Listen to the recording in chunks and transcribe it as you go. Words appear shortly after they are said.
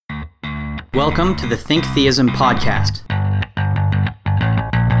Welcome to the Think Theism podcast.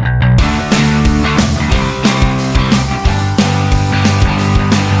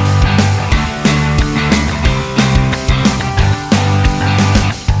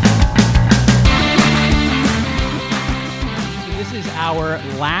 This is our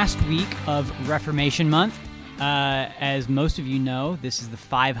last week of Reformation Month. As most of you know, this is the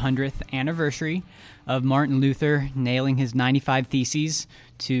 500th anniversary of Martin Luther nailing his 95 Theses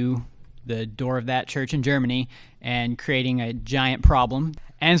to the door of that church in Germany and creating a giant problem.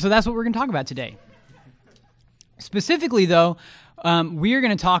 And so that's what we're going to talk about today. Specifically, though, we are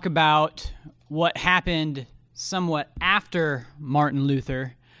going to talk about what happened somewhat after Martin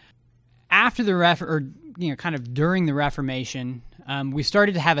Luther, after the kind of during the Reformation. We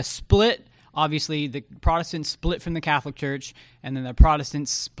started to have a split. Obviously, the Protestants split from the Catholic Church, and then the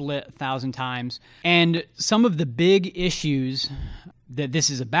Protestants split 1,000 times. And some of the big issues that this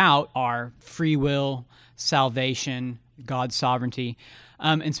is about are free will, salvation, God's sovereignty.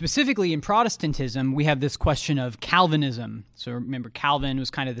 And specifically in Protestantism, we have this question of Calvinism. So remember, Calvin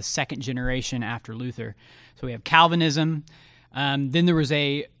was kind of the second generation after Luther. So we have Calvinism. Then there was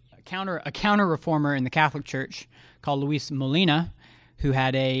a counter-reformer in the Catholic Church called Luis Molina, who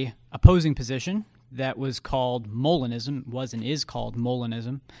had a opposing position that was called Molinism, was and is called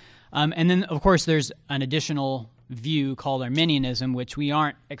Molinism. And then, of course, there's an additional view called Arminianism, which we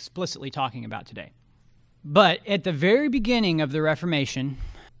aren't explicitly talking about today. But at the very beginning of the Reformation,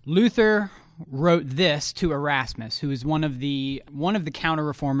 Luther wrote this to Erasmus, who is one of the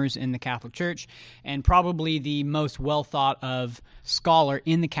counter-reformers in the Catholic Church and probably the most well-thought-of scholar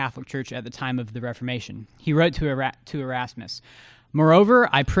in the Catholic Church at the time of the Reformation. He wrote to Erasmus, "Moreover,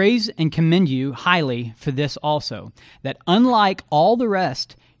 I praise and commend you highly for this also, that unlike all the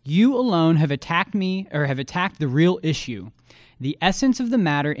rest, you alone have attacked me, or have attacked the real issue, the essence of the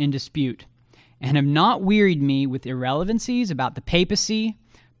matter in dispute, and have not wearied me with irrelevancies about the papacy,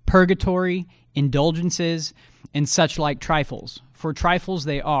 purgatory, indulgences, and such like trifles, for trifles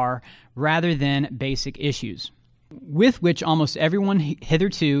they are, rather than basic issues, with which almost everyone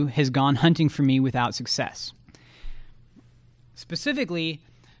hitherto has gone hunting for me without success." Specifically,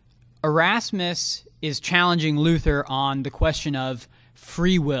 Erasmus is challenging Luther on the question of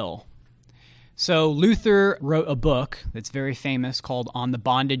free will. So Luther wrote a book that's very famous called On the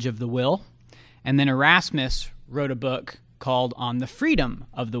Bondage of the Will, and then Erasmus wrote a book called On the Freedom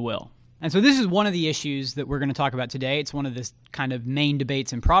of the Will. And so this is one of the issues that we're going to talk about today. It's one of the kind of main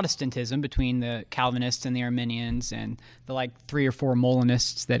debates in Protestantism between the Calvinists and the Arminians and the 3 or 4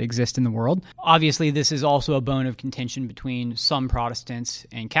 Molinists that exist in the world. Obviously, this is also a bone of contention between some Protestants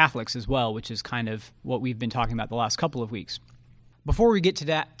and Catholics as well, which is kind of what we've been talking about the last couple of weeks. Before we get to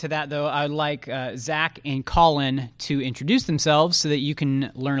that though, I'd like Zach and Colin to introduce themselves so that you can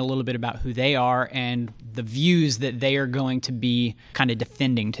learn a little bit about who they are and the views that they are going to be kind of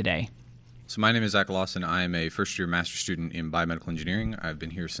defending today. So my name is Zach Lawson. I am a first-year master's student in biomedical engineering. I've been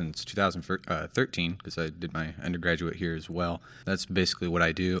here since 2013 because I did my undergraduate here as well. That's basically what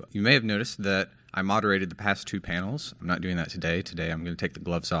I do. You may have noticed that I moderated the past 2 panels. I'm not doing that today. Today I'm going to take the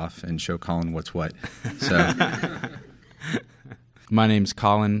gloves off and show Colin what's what. So, My name's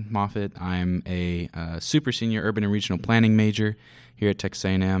Colin Moffitt. I'm a super senior urban and regional planning major here at Texas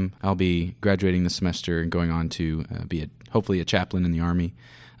A&M. I'll be graduating this semester and going on to be hopefully a chaplain in the Army.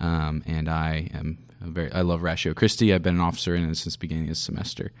 And I love Ratio Christi. I've been an officer in it since the beginning of this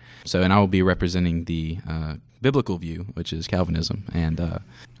semester. And I will be representing the biblical view, which is Calvinism. And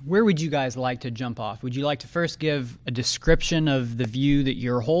where would you guys like to jump off? Would you like to first give a description of the view that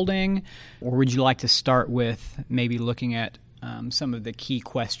you're holding, or would you like to start with maybe looking at some of the key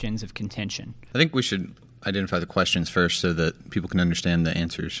questions of contention? I think we should identify the questions first so that people can understand the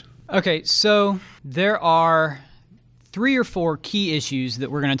answers. Okay, so there are 3 or 4 key issues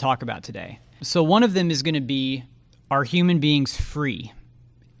that we're going to talk about today. So one of them is going to be, are human beings free?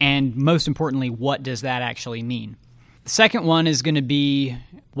 And most importantly, what does that actually mean? The second one is going to be,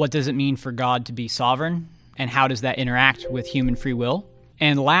 what does it mean for God to be sovereign? And how does that interact with human free will?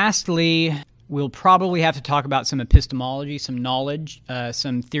 And lastly, we'll probably have to talk about some epistemology, some knowledge,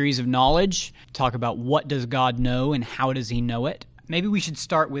 some theories of knowledge, talk about what does God know and how does he know it. Maybe we should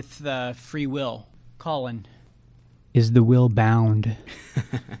start with free will. Colin. Is the will bound?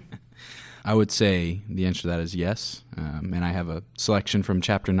 I would say the answer to that is yes. And I have a selection from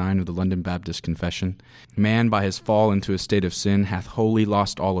chapter 9 of the London Baptist Confession. Man, by his fall into a state of sin, hath wholly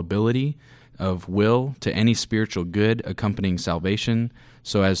lost all ability of will to any spiritual good accompanying salvation,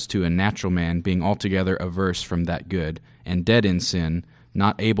 so as to a natural man being altogether averse from that good, and dead in sin,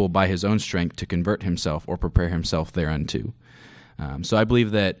 not able by his own strength to convert himself or prepare himself thereunto. So I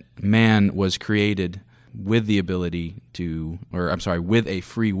believe that man was created with the ability with a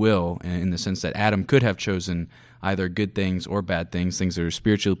free will, in the sense that Adam could have chosen either good things or bad things, things that are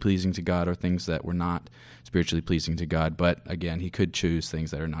spiritually pleasing to God or things that were not spiritually pleasing to God. But again, he could choose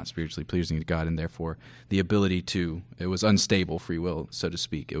things that are not spiritually pleasing to God, and therefore the ability it was unstable free will, so to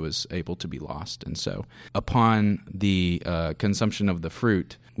speak. It was able to be lost. And so upon the consumption of the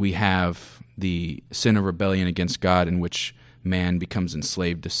fruit, we have the sin of rebellion against God, in which man becomes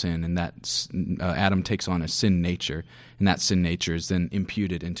enslaved to sin, and that Adam takes on a sin nature, and that sin nature is then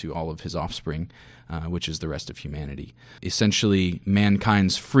imputed into all of his offspring, which is the rest of humanity. Essentially,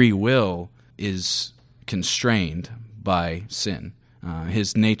 mankind's free will is constrained by sin.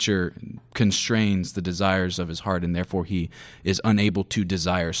 His nature constrains the desires of his heart, and therefore he is unable to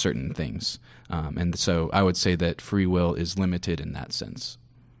desire certain things. And so I would say that free will is limited in that sense.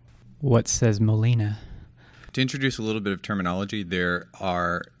 What says Molina? To introduce a little bit of terminology, there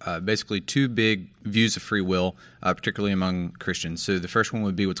are basically two big views of free will, particularly among Christians. So the first one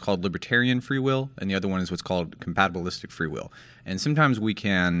would be what's called libertarian free will, and the other one is what's called compatibilistic free will. And sometimes we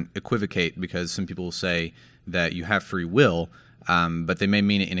can equivocate because some people will say that you have free will, but they may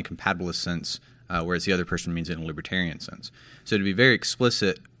mean it in a compatibilist sense, whereas the other person means it in a libertarian sense. So to be very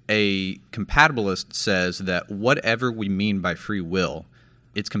explicit, a compatibilist says that whatever we mean by free will,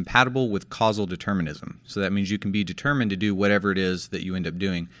 it's compatible with causal determinism. So that means you can be determined to do whatever it is that you end up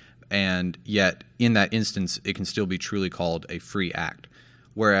doing, and yet in that instance, it can still be truly called a free act.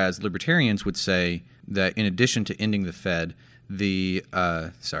 Whereas libertarians would say that in addition to ending the Fed,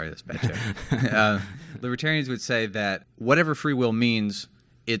 sorry, that's a bad joke. Libertarians would say that whatever free will means,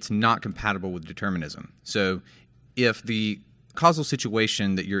 it's not compatible with determinism. So if the causal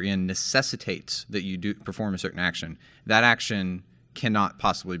situation that you're in necessitates that you do perform a certain action, that action cannot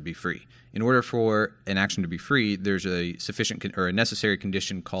possibly be free. In order for an action to be free, there's a sufficient or a necessary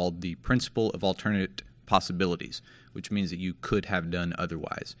condition called the principle of alternate possibilities, which means that you could have done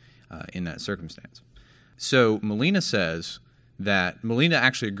otherwise in that circumstance. So Molina says that Molina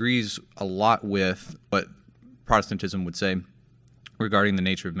actually agrees a lot with what Protestantism would say regarding the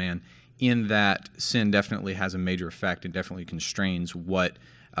nature of man, in that sin definitely has a major effect and definitely constrains what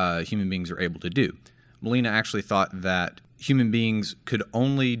human beings are able to do. Molina actually thought that human beings could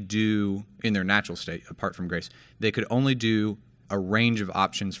only do, in their natural state, apart from grace, they could only do a range of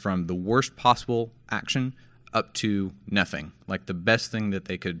options from the worst possible action up to nothing. Like the best thing that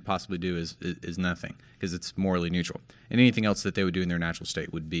they could possibly do is nothing, because it's morally neutral. And anything else that they would do in their natural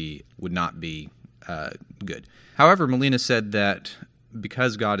state would not be good. However, Molina said that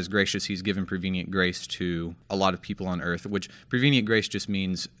because God is gracious, he's given prevenient grace to a lot of people on earth, which prevenient grace just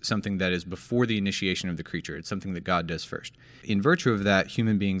means something that is before the initiation of the creature. It's something that God does first. In virtue of that,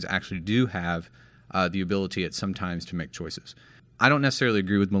 human beings actually do have the ability at some times to make choices. I don't necessarily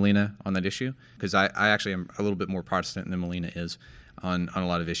agree with Molina on that issue, because I actually am a little bit more Protestant than Molina is on a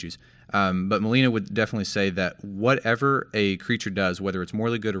lot of issues. But Molina would definitely say that whatever a creature does, whether it's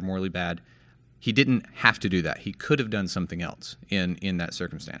morally good or morally bad, he didn't have to do that. He could have done something else in that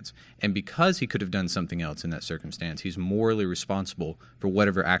circumstance. And because he could have done something else in that circumstance, he's morally responsible for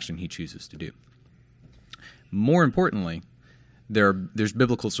whatever action he chooses to do. More importantly, there's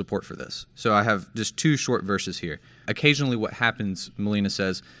biblical support for this. So I have just two short verses here. Occasionally what happens, Molina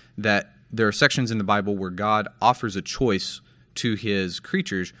says, that there are sections in the Bible where God offers a choice to his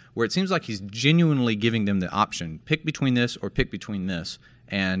creatures where it seems like he's genuinely giving them the option, pick between this or pick between this,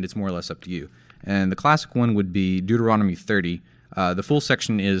 and it's more or less up to you. And the classic one would be Deuteronomy 30. The full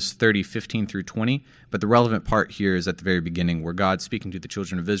section is 30:15 through 20, but the relevant part here is at the very beginning, where God, speaking to the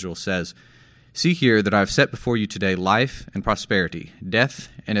children of Israel, says, "See here that I have set before you today life and prosperity, death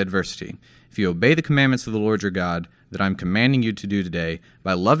and adversity. If you obey the commandments of the Lord your God that I am commanding you to do today,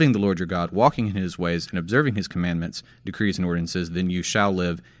 by loving the Lord your God, walking in his ways, and observing his commandments, decrees, and ordinances, then you shall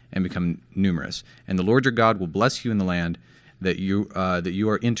live and become numerous. And the Lord your God will bless you in the land that you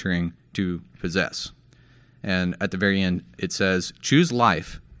are entering to possess." And at the very end, it says, "Choose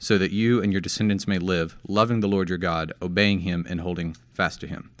life so that you and your descendants may live, loving the Lord your God, obeying him, and holding fast to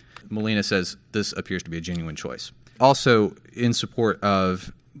him." Molina says this appears to be a genuine choice. Also, in support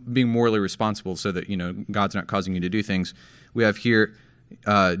of being morally responsible so that, God's not causing you to do things, we have here,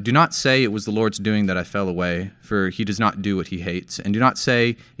 "Do not say it was the Lord's doing that I fell away, for he does not do what he hates. And do not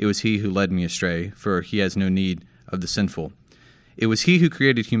say it was he who led me astray, for he has no need of the sinful. It was he who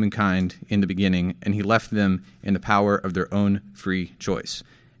created humankind in the beginning, and he left them in the power of their own free choice.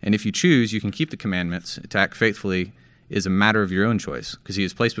 And if you choose, you can keep the commandments to act faithfully is a matter of your own choice, because he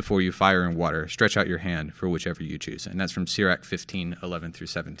has placed before you fire and water. Stretch out your hand for whichever you choose. And that's from Sirach 15:11 through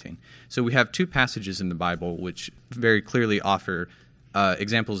 17. So we have two passages in the Bible which very clearly offer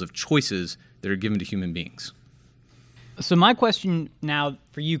examples of choices that are given to human beings. So my question now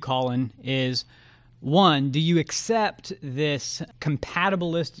for you, Colin, is, one, do you accept this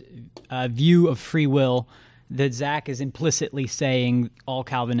compatibilist view of free will that Zach is implicitly saying all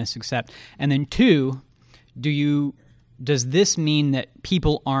Calvinists accept? And then two, does this mean that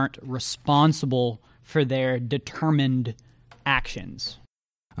people aren't responsible for their determined actions?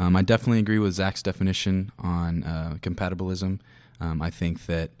 I definitely agree with Zach's definition on compatibilism. I think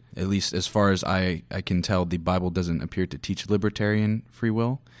that, at least as far as I can tell, the Bible doesn't appear to teach libertarian free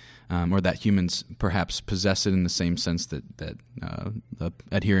will, or that humans perhaps possess it in the same sense that the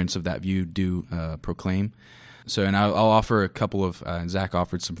adherents of that view do proclaim. So, and I'll offer a couple of. Zach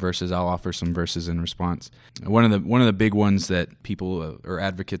offered some verses. I'll offer some verses in response. One of the big ones that people or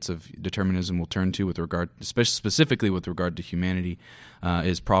advocates of determinism will turn to with regard, specifically with regard to humanity,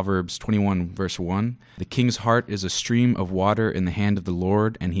 is Proverbs 21 verse 1. The king's heart is a stream of water in the hand of the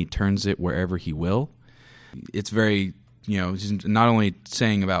Lord, and he turns it wherever he will. It's very, he's not only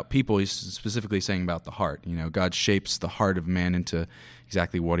saying about people, he's specifically saying about the heart. God shapes the heart of man into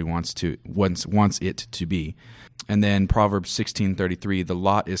exactly what he wants it to be. And then Proverbs 16:33, the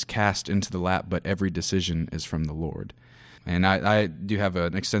lot is cast into the lap, but every decision is from the Lord. And I do have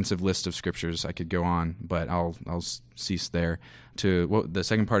an extensive list of scriptures I could go on, but I'll cease there. The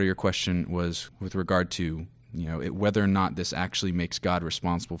second part of your question was with regard to whether or not this actually makes God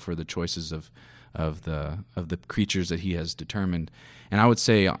responsible for the choices of the creatures that he has determined. And I would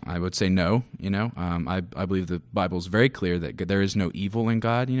say no. I believe the Bible is very clear that there is no evil in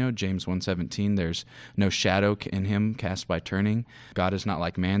God. James 1:17, there's no shadow in him cast by turning. God is not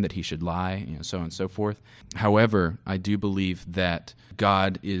like man that he should lie, so on and so forth. However, I do believe that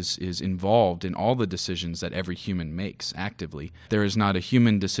God is involved in all the decisions that every human makes actively. There is not a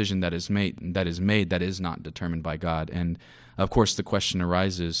human decision that is made that is not determined by God. And of course, the question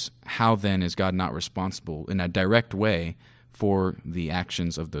arises, how then is God not responsible in a direct way for the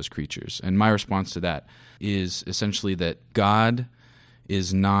actions of those creatures? And my response to that is essentially that God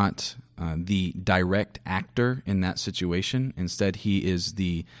is not the direct actor in that situation. Instead, he is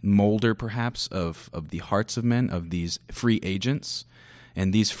the molder, perhaps, of the hearts of men, of these free agents.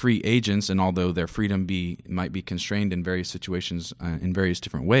 And these free agents, and although their freedom might be constrained in various situations in various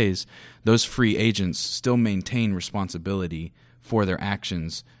different ways, those free agents still maintain responsibility for their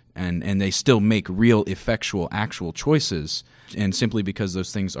actions, and they still make real, effectual, actual choices. And simply because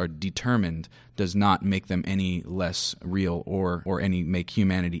those things are determined does not make them any less real or make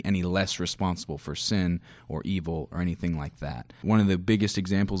humanity any less responsible for sin or evil or anything like that. One of the biggest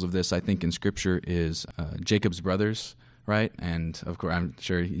examples of this, I think, in Scripture is Jacob's brothers. Right? And of course, I'm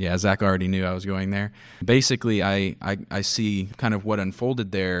sure, Zach already knew I was going there. Basically, I see kind of what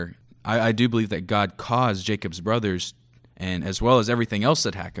unfolded there. I do believe that God caused Jacob's brothers, and as well as everything else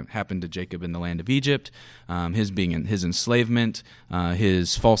that happened to Jacob in the land of Egypt, his enslavement,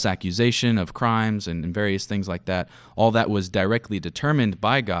 his false accusation of crimes and various things like that, all that was directly determined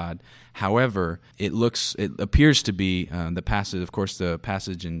by God. However, it appears to be the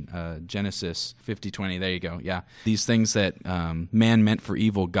passage in Genesis 50:20. There you go. Yeah, these things that man meant for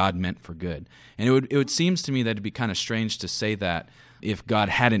evil, God meant for good. And it would seems to me that it'd be kind of strange to say that if God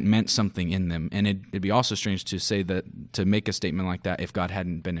hadn't meant something in them, and it'd be also strange to make a statement like that if God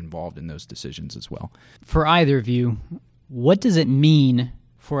hadn't been involved in those decisions as well. For either of you, what does it mean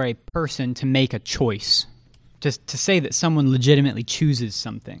for a person to make a choice? Just to say that someone legitimately chooses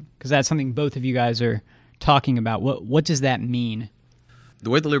something, because that's something both of you guys are talking about. What does that mean? The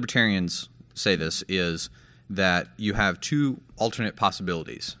way the libertarians say this is that you have two alternate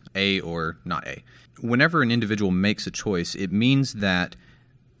possibilities, A or not A. Whenever an individual makes a choice, it means that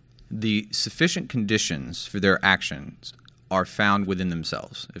the sufficient conditions for their actions are found within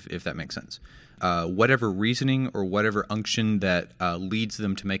themselves, if that makes sense. Whatever reasoning or whatever unction that leads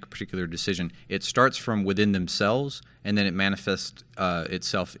them to make a particular decision, it starts from within themselves, and then it manifests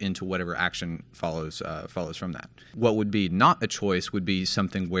itself into whatever action follows from that. What would be not a choice would be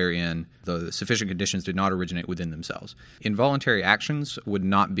something wherein the sufficient conditions did not originate within themselves. Involuntary actions would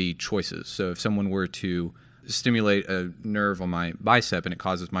not be choices. So if someone were to stimulate a nerve on my bicep and it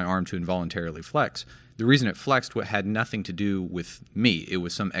causes my arm to involuntarily flex, the reason it flexed had nothing to do with me. It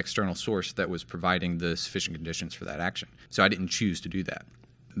was some external source that was providing the sufficient conditions for that action. So I didn't choose to do that.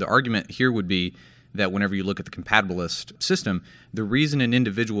 The argument here would be that whenever you look at the compatibilist system, the reason an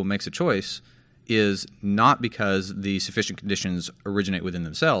individual makes a choice is not because the sufficient conditions originate within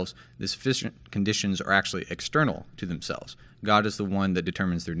themselves. The sufficient conditions are actually external to themselves. God is the one that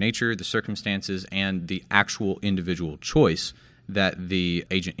determines their nature, the circumstances, and the actual individual choice that the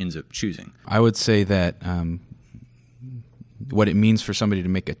agent ends up choosing. I would say that what it means for somebody to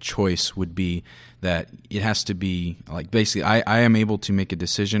make a choice would be that it has to be like basically I am able to make a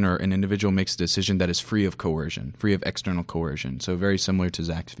decision, or an individual makes a decision that is free of coercion, free of external coercion. So very similar to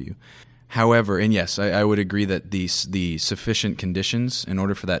Zach's view. However, and yes, I would agree that the sufficient conditions in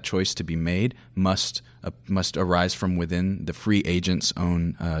order for that choice to be made must arise from within the free agent's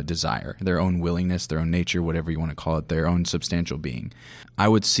own desire, their own willingness, their own nature, whatever you want to call it, their own substantial being. I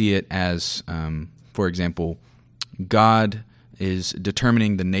would see it as, for example, God is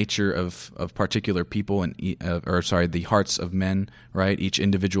determining the nature of particular people and the hearts of men, right? Each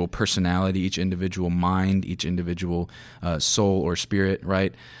individual personality, each individual mind, each individual soul or spirit,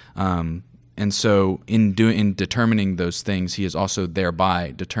 right? And so in determining those things, he is also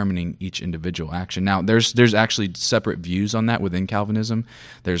thereby determining each individual action. Now, there's actually separate views on that within Calvinism.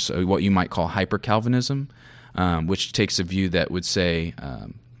 There's what you might call hyper-Calvinism, which takes a view that would say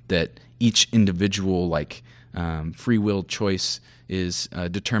that each individual free will choice is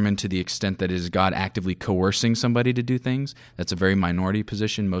determined to the extent that it is God actively coercing somebody to do things. That's a very minority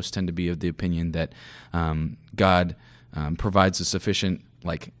position. Most tend to be of the opinion that God provides a sufficient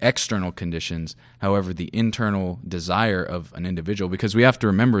external conditions. However, the internal desire of an individual, because we have to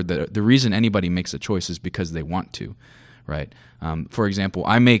remember that the reason anybody makes a choice is because they want to, right? For example,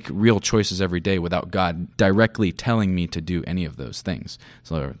 I make real choices every day without God directly telling me to do any of those things.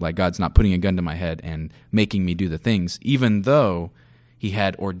 So God's not putting a gun to my head and making me do the things, even though he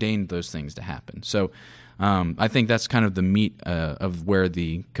had ordained those things to happen. So I think that's kind of the meat of where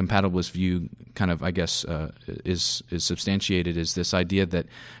the compatibilist view kind of, I guess, is substantiated, is this idea that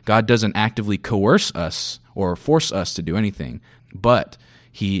God doesn't actively coerce us or force us to do anything, but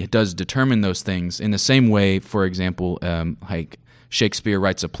he does determine those things in the same way. For example, like Shakespeare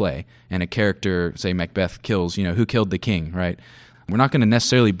writes a play and a character, say Macbeth, kills, who killed the king, right? We're not going to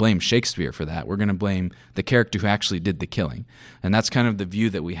necessarily blame Shakespeare for that. We're going to blame the character who actually did the killing. And that's kind of the view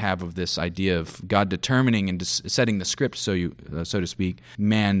that we have of this idea of God determining and setting the script, so to speak,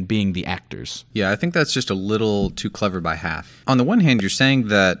 man being the actors. Yeah, I think that's just a little too clever by half. On the one hand, you're saying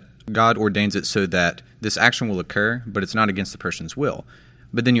that God ordains it so that this action will occur, but it's not against the person's will.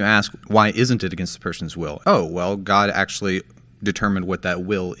 But then you ask, why isn't it against the person's will? Oh, well, God actually determined what that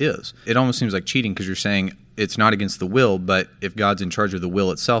will is. It almost seems like cheating, because you're saying it's not against the will, but if God's in charge of the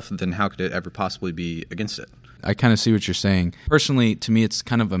will itself, then how could it ever possibly be against it? I kind of see what you're saying. Personally, to me, it's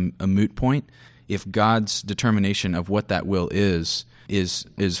kind of a moot point. If God's determination of what that will is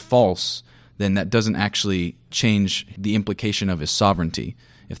false, then that doesn't actually change the implication of his sovereignty,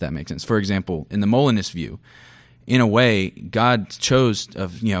 if that makes sense. For example, in the Molinist view, in a way, God chose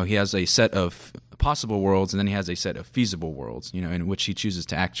he has a set of possible worlds, and then he has a set of feasible worlds, in which he chooses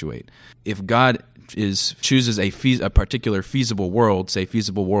to actuate. If God chooses a particular feasible world, say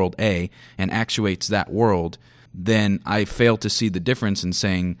feasible world A, and actuates that world, then I fail to see the difference in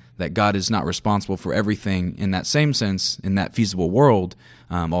saying that God is not responsible for everything in that same sense, in that feasible world,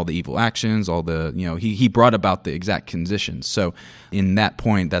 all the evil actions, all the, he brought about the exact conditions. So in that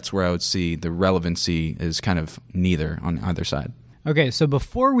point, that's where I would see the relevancy is kind of neither on either side. Okay, so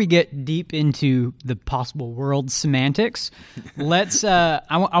before we get deep into the possible world semantics, let's. I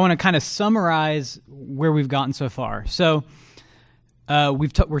want to kind of summarize where we've gotten so far. So we're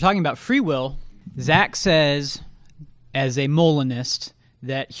talking about free will. Zach says, as a Molinist,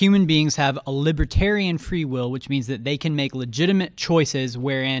 that human beings have a libertarian free will, which means that they can make legitimate choices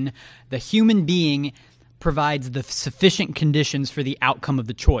wherein the human being provides the sufficient conditions for the outcome of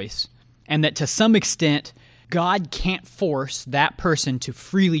the choice, and that to some extent, God can't force that person to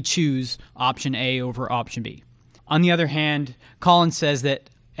freely choose option A over option B. On the other hand, Colin says that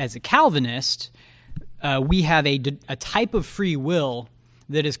as a Calvinist, we have a type of free will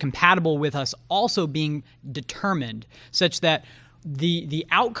that is compatible with us also being determined, such that the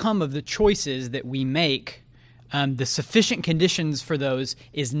outcome of the choices that we make, the sufficient conditions for those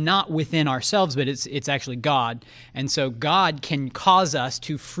is not within ourselves, but it's actually God. And so God can cause us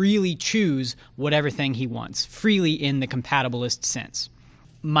to freely choose whatever thing he wants, freely in the compatibilist sense.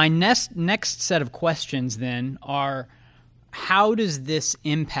 My next set of questions then are, how does this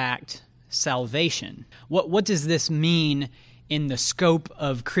impact salvation? What does this mean in the scope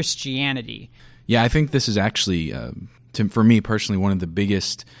of Christianity? Yeah, I think this is actually, for me personally, one of the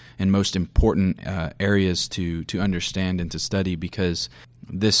biggest and most important areas to understand and to study, because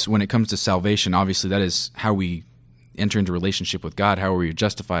this, when it comes to salvation, obviously that is how we enter into relationship with God, how we are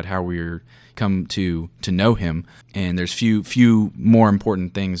justified, how we are come to know Him. And there's few more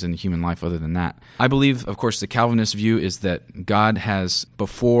important things in human life other than that. I believe, of course, the Calvinist view is that God has,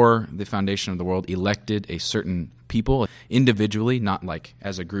 before the foundation of the world, elected a certain people individually, not like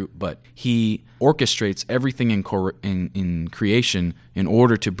as a group, but He orchestrates everything in creation in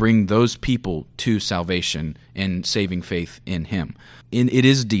order to bring those people to salvation and saving faith in Him. It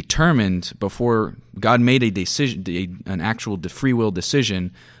is determined before God made a decision, an actual free will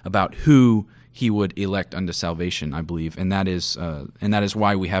decision about who He would elect unto salvation, I believe, and that is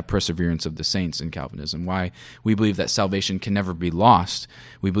why we have perseverance of the saints in Calvinism. Why we believe that salvation can never be lost.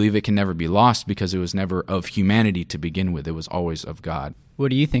 We believe it can never be lost because it was never of humanity to begin with. It was always of God. What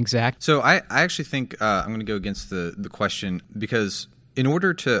do you think, Zach? So I actually think I'm going to go against the question, because in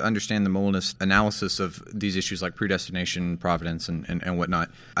order to understand the Molinist analysis of these issues like predestination, providence, and whatnot,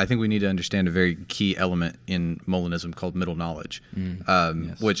 I think we need to understand a very key element in Molinism called middle knowledge,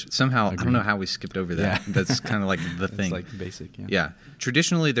 Yes. which somehow, Agreed. I don't know how we skipped over that. Yeah. That's kind of like the thing. It's like basic, yeah. Yeah.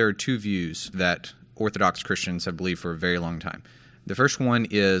 Traditionally, there are two views that Orthodox Christians have believed for a very long time. The first one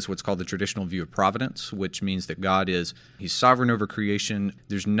is what's called the traditional view of providence, which means that He's sovereign over creation.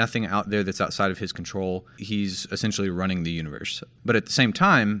 There's nothing out there that's outside of His control. He's essentially running the universe. But at the same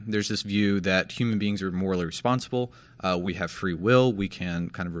time, there's this view that human beings are morally responsible. We have free will. We can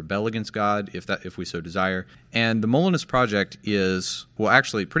kind of rebel against God if we so desire. And the Molinist project is, well,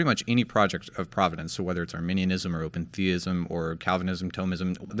 actually, pretty much any project of providence. So whether it's Arminianism or open theism or Calvinism,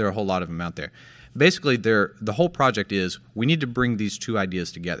 Thomism, there are a whole lot of them out there. Basically, the whole project is we need to bring these two ideas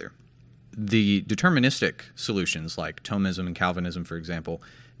together. The deterministic solutions, like Thomism and Calvinism, for example,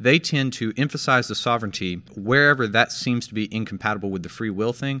 they tend to emphasize the sovereignty wherever that seems to be incompatible with the free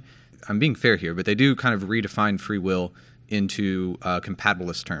will thing. I'm being fair here, but they do kind of redefine free will into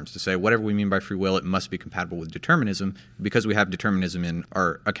compatibilist terms to say whatever we mean by free will, it must be compatible with determinism because we have determinism in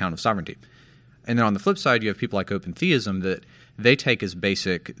our account of sovereignty. And then on the flip side, you have people like open theism that they take as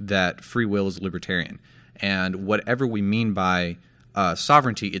basic that free will is libertarian. And whatever we mean by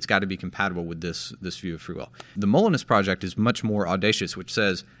sovereignty, it's got to be compatible with this view of free will. The Molinist project is much more audacious, which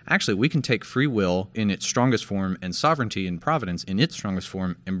says, actually, we can take free will in its strongest form and sovereignty and providence in its strongest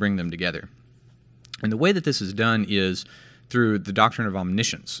form and bring them together. And the way that this is done is through the doctrine of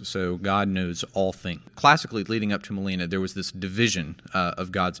omniscience. So God knows all things. Classically, leading up to Molina, there was this division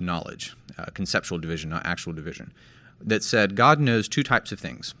of God's knowledge, conceptual division, not actual division, that said God knows two types of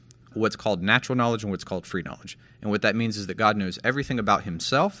things, what's called natural knowledge and what's called free knowledge. And what that means is that God knows everything about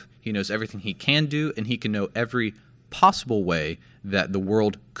Himself, He knows everything He can do, and He can know every possible way that the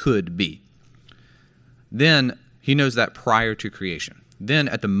world could be. Then He knows that prior to creation. Then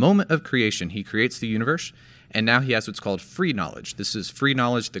at the moment of creation, He creates the universe, and now He has what's called free knowledge. This is free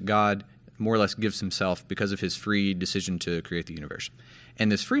knowledge that God more or less gives Himself because of His free decision to create the universe.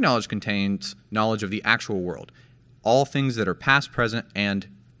 And this free knowledge contains knowledge of the actual world, all things that are past, present, and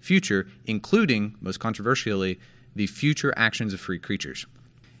future, including, most controversially, the future actions of free creatures.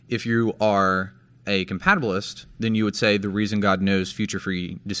 If you are a compatibilist, then you would say the reason God knows future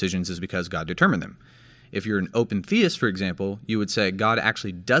free decisions is because God determined them. If you're an open theist, for example, you would say God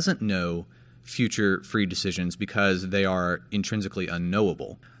actually doesn't know future free decisions because they are intrinsically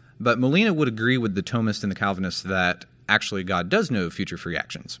unknowable. But Molina would agree with the Thomist and the Calvinist that actually God does know future free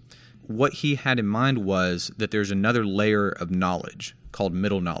actions. What he had in mind was that there's another layer of knowledge called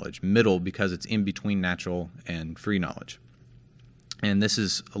middle knowledge. Middle because it's in between natural and free knowledge. And this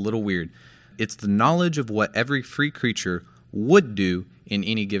is a little weird. It's the knowledge of what every free creature would do in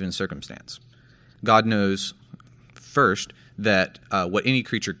any given circumstance. God knows first that what any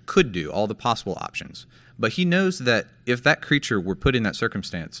creature could do, all the possible options. But He knows that if that creature were put in that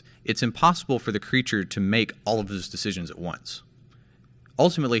circumstance, it's impossible for the creature to make all of those decisions at once.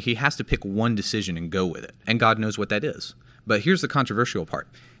 Ultimately, He has to pick one decision and go with it. And God knows what that is. But here's the controversial part.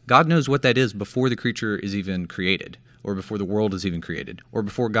 God knows what that is before the creature is even created, or before the world is even created, or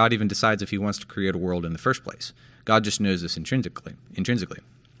before God even decides if He wants to create a world in the first place. God just knows this intrinsically.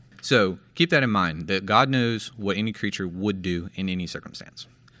 So keep that in mind, that God knows what any creature would do in any circumstance.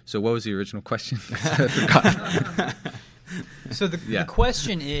 So what was the original question? I forgot. So the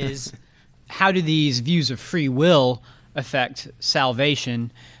question is, how do these views of free will affect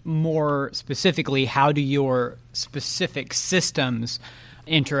salvation? More specifically, how do your specific systems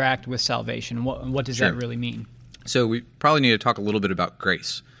interact with salvation? What does that really mean? So we probably need to talk a little bit about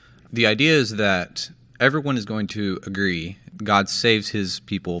grace. The idea is that everyone is going to agree God saves His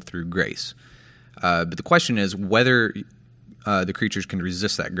people through grace. But the question is whether the creatures can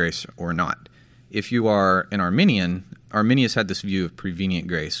resist that grace or not. If you are an Arminian, Arminius had this view of prevenient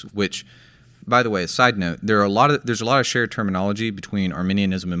grace, which By the way, a side note, there's a lot of shared terminology between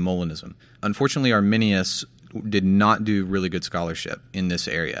Arminianism and Molinism. Unfortunately, Arminius did not do really good scholarship in this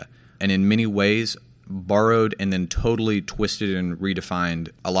area, and in many ways borrowed and then totally twisted and redefined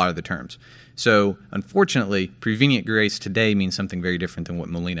a lot of the terms. So, unfortunately, prevenient grace today means something very different than what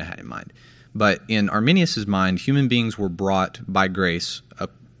Molina had in mind. But in Arminius's mind, human beings were brought by grace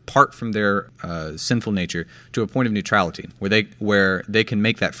apart from their sinful nature to a point of neutrality where they can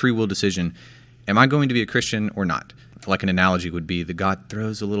make that free will decision, am I going to be a Christian or not? Like an analogy would be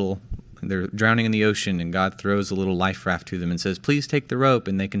they're drowning in the ocean and God throws a little life raft to them and says, please take the rope,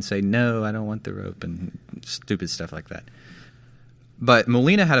 and they can say, no, I don't want the rope, and stupid stuff like that. But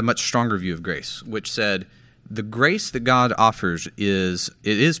Molina had a much stronger view of grace, which said the grace that God offers is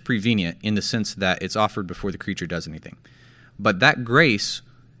prevenient in the sense that it's offered before the creature does anything. But that grace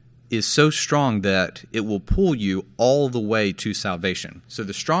is so strong that it will pull you all the way to salvation. So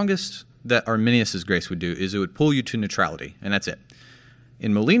the strongest that Arminius' grace would do is it would pull you to neutrality, and that's it.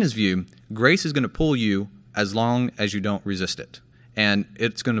 In Molina's view, grace is going to pull you as long as you don't resist it. And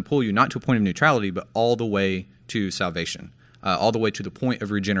it's going to pull you not to a point of neutrality, but all the way to salvation, all the way to the point of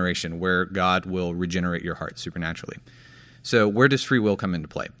regeneration where God will regenerate your heart supernaturally. So where does free will come into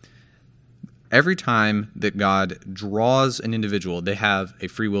play? Every time that God draws an individual, they have a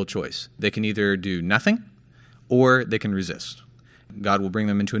free will choice. They can either do nothing or they can resist. God will bring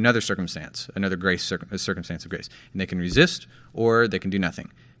them into another circumstance, another circumstance of grace. And they can resist or they can do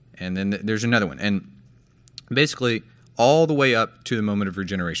nothing. And then there's another one. And basically, all the way up to the moment of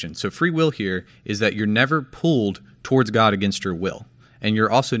regeneration. So free will here is that you're never pulled towards God against your will. And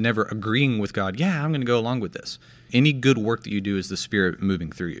you're also never agreeing with God, yeah, I'm going to go along with this. Any good work that you do is the Spirit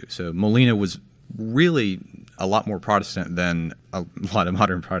moving through you. So Molina was really a lot more Protestant than a lot of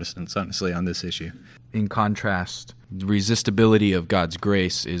modern Protestants, honestly, on this issue. In contrast, the resistibility of God's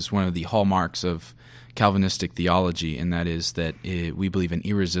grace is one of the hallmarks of Calvinistic theology, and that is that we believe in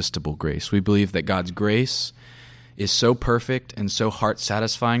irresistible grace. We believe that God's grace is so perfect and so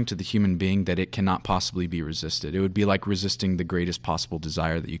heart-satisfying to the human being that it cannot possibly be resisted. It would be like resisting the greatest possible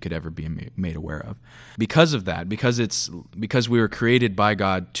desire that you could ever be made aware of. Because of that, because we were created by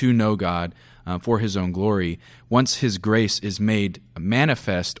God to know God for His own glory, once His grace is made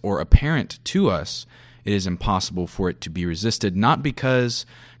manifest or apparent to us, it is impossible for it to be resisted, not because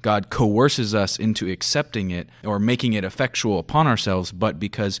God coerces us into accepting it or making it effectual upon ourselves, but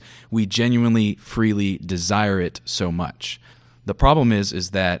because we genuinely, freely desire it so much. The problem is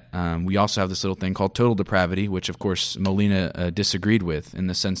that we also have this little thing called total depravity, which, of course, Molina disagreed with in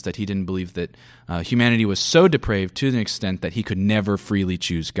the sense that he didn't believe that humanity was so depraved to an extent that he could never freely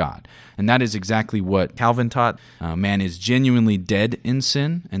choose God. And that is exactly what Calvin taught. Man is genuinely dead in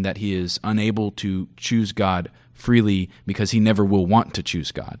sin, and that he is unable to choose God freely because he never will want to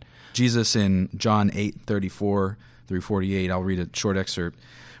choose God. Jesus in John 8:34 through 48, I'll read a short excerpt.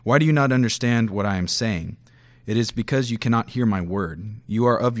 "Why do you not understand what I am saying? It is because you cannot hear my word. You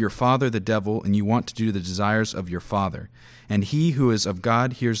are of your father the devil, and you want to do the desires of your father. And he who is of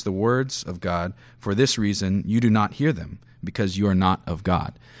God hears the words of God. For this reason you do not hear them, because you are not of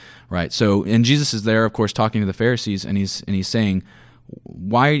God." Right? So, and Jesus is there, of course, talking to the Pharisees, and he's saying,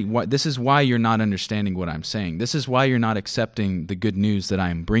 why this is why you're not understanding what I'm saying. This is why you're not accepting the good news that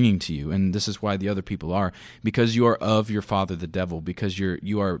I'm bringing to you, and this is why the other people are, because you are of your father the devil, because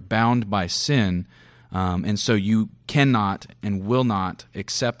you are bound by sin, and so you cannot and will not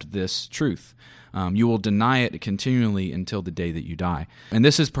accept this truth. You will deny it continually until the day that you die. And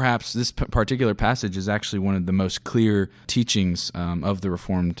this particular passage is actually one of the most clear teachings of the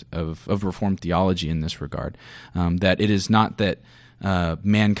Reformed theology in this regard. That it is not that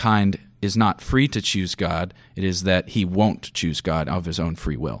mankind is not free to choose God; it is that he won't choose God of his own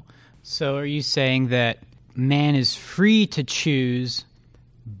free will. So, are you saying that man is free to choose,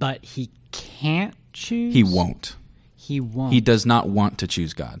 but he can't choose? He won't. He won't. He does not want to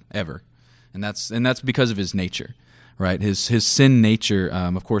choose God ever. And that's because of his nature, right? His sin nature.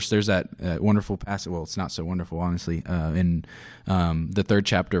 Of course, there's that wonderful passage. Well, it's not so wonderful, honestly, in the 3rd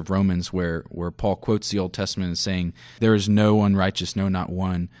chapter of Romans, where Paul quotes the Old Testament as saying, "There is no one righteous, no, not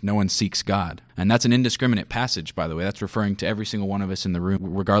one. No one seeks God." And that's an indiscriminate passage, by the way. That's referring to every single one of us in the room,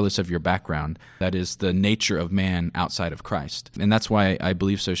 regardless of your background. That is the nature of man outside of Christ. And that's why I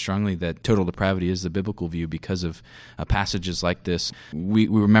believe so strongly that total depravity is the biblical view, because of passages like this. We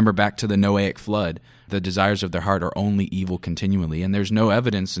remember back to the Noahic flood. The desires of their heart are only evil continually. And there's no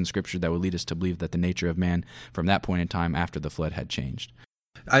evidence in Scripture that would lead us to believe that the nature of man from that point in time after the flood had changed.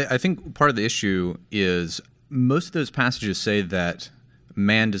 I think part of the issue is most of those passages say that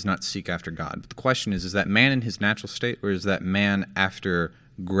man does not seek after God. But the question is that man in his natural state, or is that man after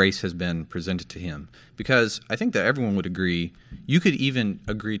grace has been presented to him. Because I think that everyone would agree, you could even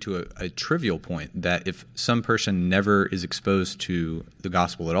agree to a trivial point that if some person never is exposed to the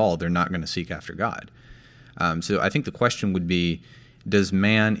gospel at all, they're not going to seek after God. So I think the question would be, does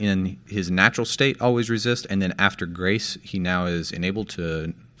man in his natural state always resist, and then after grace he now is enabled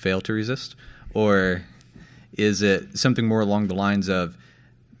to fail to resist? Or is it something more along the lines of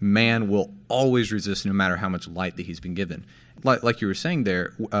man will always resist no matter how much light that he's been given? Like you were saying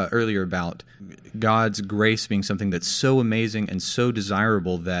there earlier about God's grace being something that's so amazing and so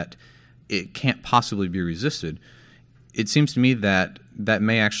desirable that it can't possibly be resisted. It seems to me that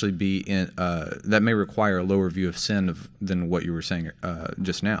may actually be that may require a lower view of sin than what you were saying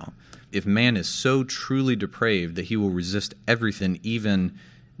just now. If man is so truly depraved that he will resist everything, even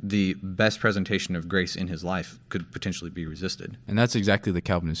the best presentation of grace in his life could potentially be resisted. And that's exactly the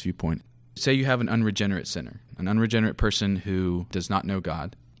Calvinist viewpoint. Say you have an unregenerate sinner, an unregenerate person who does not know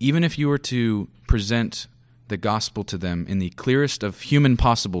God. Even if you were to present the gospel to them in the clearest of human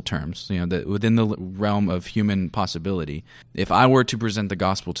possible terms, within the realm of human possibility, if I were to present the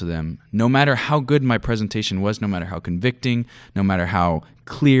gospel to them, no matter how good my presentation was, no matter how convicting, no matter how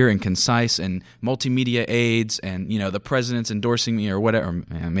clear and concise and multimedia aids and, the president's endorsing me or whatever,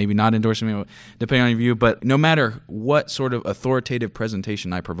 maybe not endorsing me, depending on your view, but no matter what sort of authoritative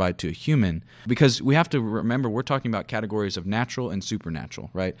presentation I provide to a human, because we have to remember we're talking about categories of natural and supernatural,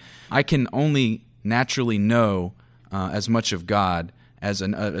 right? I can only naturally know as much of God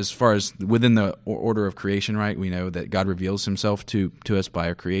as far as within the order of creation, right? We know that God reveals himself to us by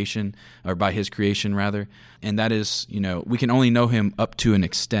our creation, or by his creation rather, and that is, we can only know him up to an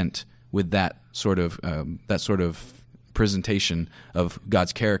extent with that sort of presentation of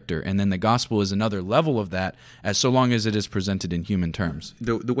God's character, and then the gospel is another level of that, as so long as it is presented in human terms.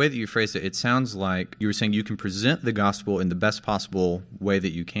 The way that you phrased it sounds like you were saying you can present the gospel in the best possible way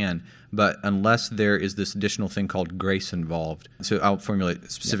that you can, but unless there is this additional thing called grace involved. So I'll formulate a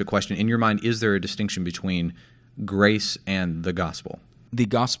specific question. In your mind, is there a distinction between grace and the gospel? The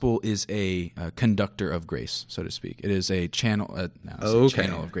gospel is a conductor of grace, so to speak. It is a channel,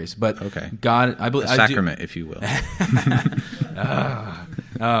 channel of grace. But God, I believe, a sacrament, if you will.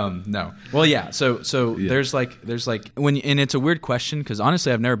 No. Well, yeah. So yeah. There's like and it's a weird question because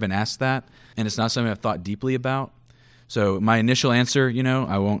honestly, I've never been asked that, and it's not something I've thought deeply about. So my initial answer,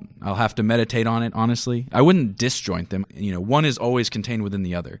 I'll have to meditate on it. Honestly, I wouldn't disjoint them. One is always contained within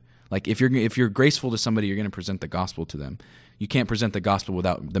the other. Like if you're graceful to somebody, you're going to present the gospel to them. You can't present the gospel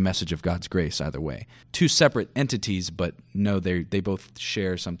without the message of God's grace either way. Two separate entities, but no, they both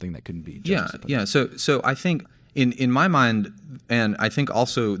share something that couldn't be juxtaposed. Yeah. So I think in my mind, and I think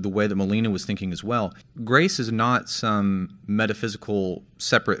also the way that Molina was thinking as well, grace is not some metaphysical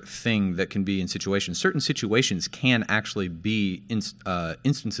separate thing that can be in situations. Certain situations can actually be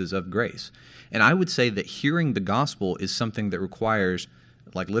instances of grace. And I would say that hearing the gospel is something that requires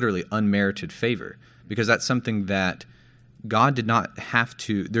like literally unmerited favor, because that's something that God did not have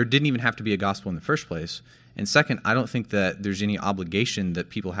to, there didn't even have to be a gospel in the first place. And second, I don't think that there's any obligation that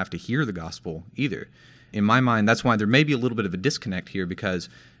people have to hear the gospel either. In my mind, that's why there may be a little bit of a disconnect here, because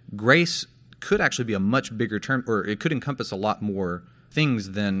grace could actually be a much bigger term, or it could encompass a lot more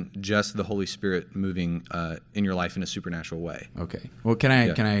things than just the Holy Spirit moving in your life in a supernatural way. Okay. Well, can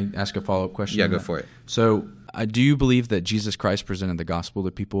I ask a follow-up question? Yeah, go for it. So do you believe that Jesus Christ presented the gospel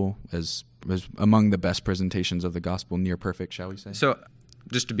to people as among the best presentations of the gospel, near perfect, shall we say? So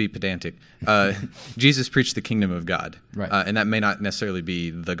just to be pedantic, Jesus preached the kingdom of God. Right. And that may not necessarily be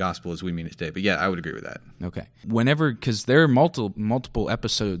the gospel as we mean it today, but yeah, I would agree with that. Okay. Because there are multiple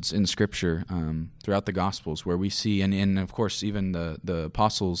episodes in Scripture throughout the Gospels where we see, and of course even the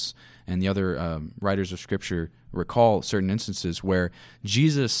apostles and the other writers of Scripture recall certain instances where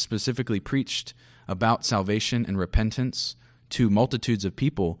Jesus specifically preached about salvation and repentance to multitudes of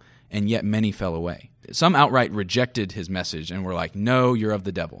people, and yet many fell away. Some outright rejected his message and were like, no, you're of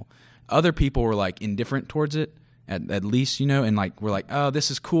the devil. Other people were like indifferent towards it, at least, and like were like, oh,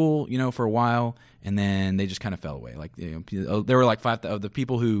 this is cool, for a while, and then they just kind of fell away. Like, there were like 5 of the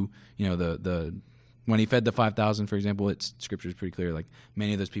people who, when he fed the 5,000, for example, Scripture is pretty clear. Like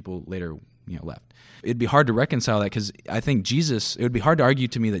many of those people later, left. It'd be hard to reconcile that because I think it would be hard to argue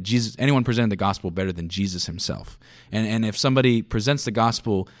to me that anyone presented the gospel better than Jesus himself. And if somebody presents the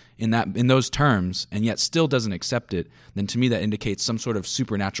gospel in those terms and yet still doesn't accept it, then to me that indicates some sort of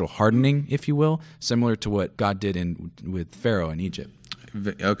supernatural hardening, if you will, similar to what God did with Pharaoh in Egypt.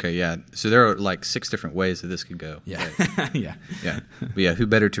 Okay, yeah. So there are like 6 different ways that this could go. Yeah. Right? Yeah. But yeah, who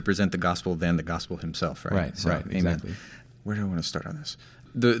better to present the gospel than the gospel himself, right? Right, So, right, exactly. where do I want to start on this?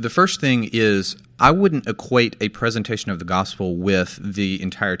 The first thing is, I wouldn't equate a presentation of the gospel with the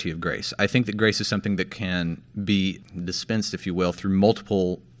entirety of grace. I think that grace is something that can be dispensed, if you will, through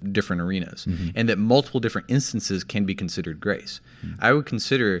multiple different arenas, and that multiple different instances can be considered grace. I would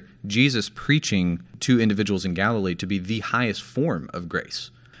consider Jesus preaching to individuals in Galilee to be the highest form of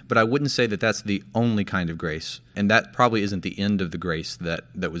grace. But I wouldn't say that that's the only kind of grace, and that probably isn't the end of the grace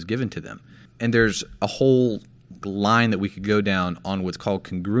that was given to them. And there's a whole line that we could go down on what's called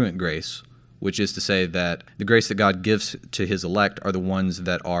congruent grace, which is to say that the grace that God gives to his elect are the ones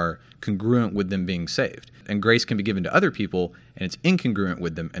that are congruent with them being saved. And grace can be given to other people, and it's incongruent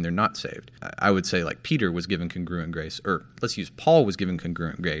with them, and they're not saved. I would say like Peter was given congruent grace, or let's use Paul was given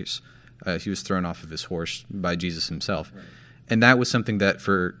congruent grace. He was thrown off of his horse by Jesus himself. Right. And that was something that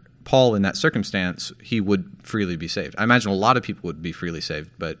for Paul in that circumstance, he would freely be saved. I imagine a lot of people would be freely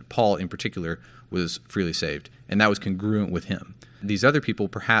saved, but Paul in particular was freely saved, and that was congruent with him. These other people,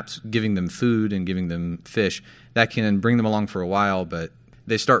 perhaps giving them food and giving them fish, that can bring them along for a while, but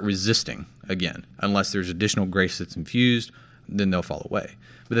they start resisting again. Unless there's additional grace that's infused, then they'll fall away.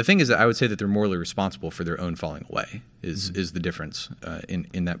 But the thing is that I would say that they're morally responsible for their own falling away, is the difference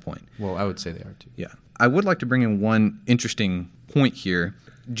in that point. Well, I would say they are too. Yeah. I would like to bring in one interesting point here.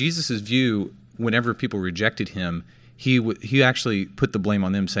 Jesus' view, whenever people rejected him, he actually put the blame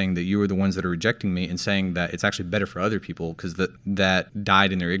on them, saying that you are the ones that are rejecting me, and saying that it's actually better for other people because that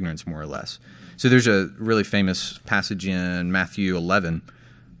died in their ignorance, more or less. So there's a really famous passage in Matthew 11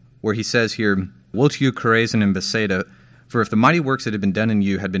 where he says here, "Woe to you, Chorazin and Bethsaida, for if the mighty works that had been done in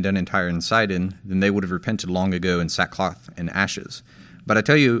you had been done in Tyre and Sidon, then they would have repented long ago in sackcloth and ashes. But I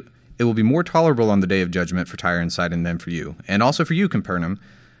tell you, it will be more tolerable on the day of judgment for Tyre and Sidon than for you. And also for you, Capernaum.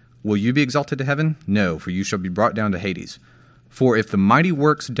 Will you be exalted to heaven? No, for you shall be brought down to Hades. For if the mighty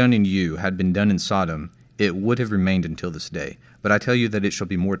works done in you had been done in Sodom, it would have remained until this day. But I tell you that it shall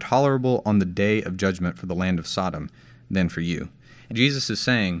be more tolerable on the day of judgment for the land of Sodom than for you." And Jesus is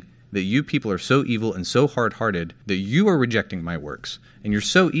saying that you people are so evil and so hard-hearted that you are rejecting my works. And you're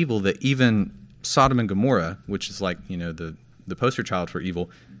so evil that even Sodom and Gomorrah, which is like, the poster child for evil,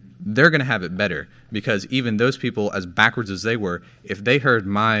 they're going to have it better, because even those people, as backwards as they were, if they heard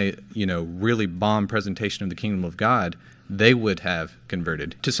my, really bomb presentation of the kingdom of God, they would have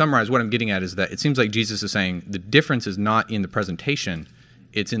converted. To summarize, what I'm getting at is that it seems like Jesus is saying the difference is not in the presentation,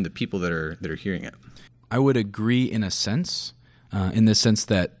 it's in the people that are hearing it. I would agree in a sense, in the sense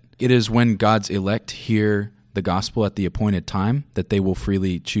that it is when God's elect hear the gospel at the appointed time that they will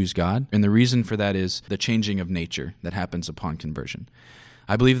freely choose God. And the reason for that is the changing of nature that happens upon conversion.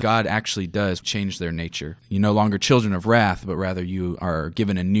 I believe God actually does change their nature. You're no longer children of wrath, but rather you are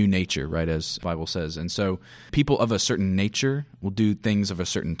given a new nature, right, as the Bible says. And so people of a certain nature will do things of a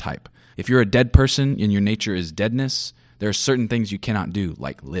certain type. If you're a dead person and your nature is deadness, there are certain things you cannot do,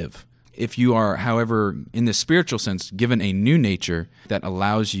 like live. If you are, however, in the spiritual sense, given a new nature that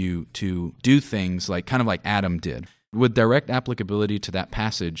allows you to do things kind of like Adam did. With direct applicability to that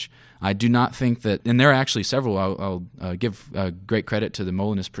passage, I do not think that, and there are actually several, I'll give great credit to the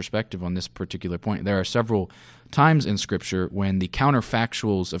Molinist perspective on this particular point. There are several times in Scripture when the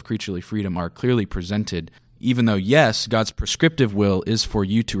counterfactuals of creaturely freedom are clearly presented, even though, yes, God's prescriptive will is for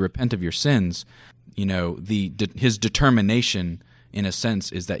you to repent of your sins, his determination, in a sense,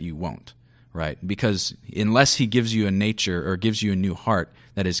 is that you won't, right? Because unless he gives you a nature or gives you a new heart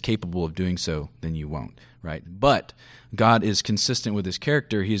that is capable of doing so, then you won't. Right? But God is consistent with his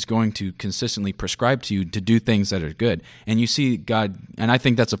character. He is going to consistently prescribe to you to do things that are good. And you see God, and I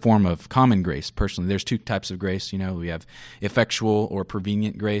think that's a form of common grace, personally. There's two types of grace. We have effectual or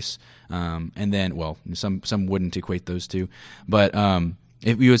prevenient grace, and then, some wouldn't equate those two. But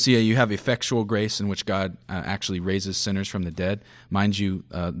if you would see you have effectual grace in which God actually raises sinners from the dead. Mind you,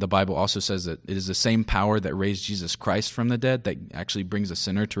 the Bible also says that it is the same power that raised Jesus Christ from the dead that actually brings a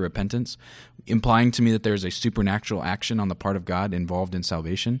sinner to repentance, implying to me that there's a supernatural action on the part of God involved in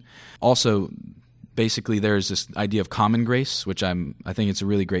salvation. Also, basically, there's this idea of common grace, which I think it's a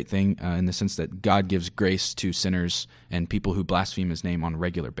really great thing in the sense that God gives grace to sinners and people who blaspheme his name on a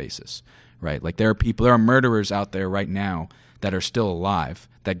regular basis. Right? Like there are murderers out there right now that are still alive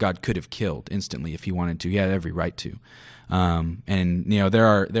that God could have killed instantly if he wanted to. He had every right to. There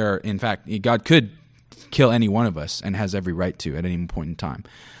are in fact, God could kill any one of us and has every right to at any point in time,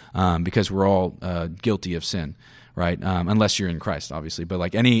 because we're all guilty of sin, right? Unless you're in Christ, obviously. But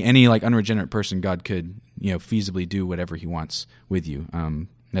like any unregenerate person, God could feasibly do whatever he wants with you,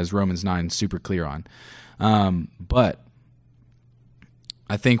 as Romans 9 is super clear on. But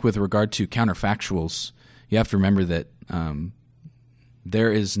I think with regard to counterfactuals, you have to remember that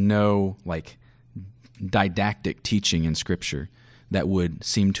there is no didactic teaching in Scripture that would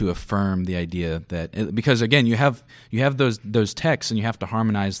seem to affirm the idea that, because again, you have those texts and you have to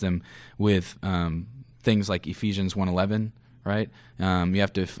harmonize them with things like Ephesians 1:11, right? You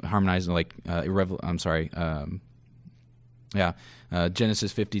have to harmonize like Genesis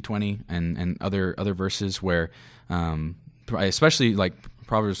 50:20 and other verses where, especially like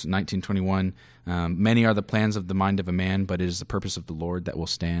Proverbs 19:21. Many are the plans of the mind of a man, but it is the purpose of the Lord that will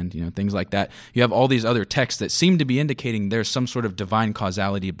stand. Things like that. You have all these other texts that seem to be indicating there's some sort of divine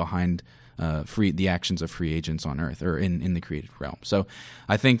causality behind the actions of free agents on earth or in the created realm. So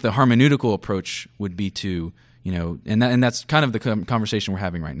I think the hermeneutical approach would be to, and that's kind of the conversation we're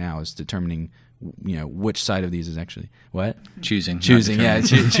having right now, is determining, which side of these is actually what? Choosing,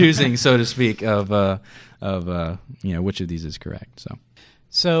 choosing, so to speak, of which of these is correct.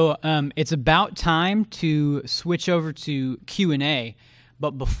 So it's about time to switch over to Q&A,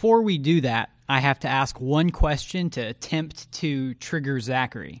 but before we do that, I have to ask one question to attempt to trigger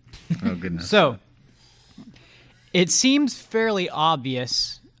Zachary. Oh, goodness. So it seems fairly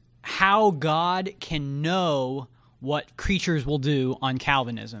obvious how God can know what creatures will do on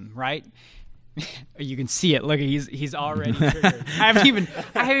Calvinism, right? You can see it. Look, he's already triggered. I haven't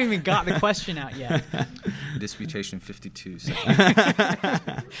even got the question out yet. Disputation 52.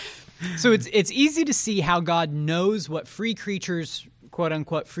 So it's easy to see how God knows what free creatures, quote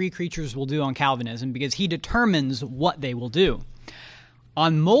unquote, free creatures will do on Calvinism, because he determines what they will do.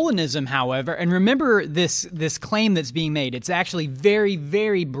 On Molinism, however, and remember this claim that's being made, it's actually very,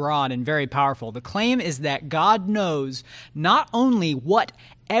 very broad and very powerful. The claim is that God knows not only what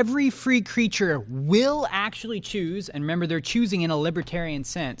every free creature will actually choose, and remember they're choosing in a libertarian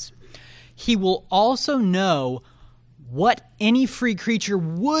sense, he will also know what any free creature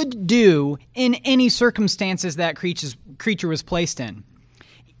would do in any circumstances that creature was placed in.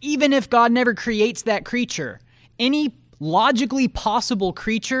 Even if God never creates that creature, any logically possible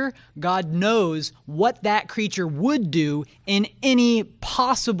creature, God knows what that creature would do in any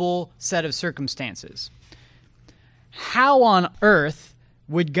possible set of circumstances. How on earth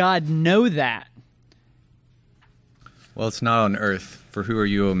would God know that? Well, it's not on earth, for who are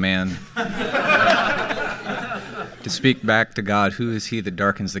you, O man? To speak back to God, who is he that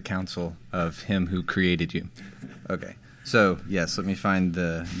darkens the counsel of him who created you? Okay, so yes, let me find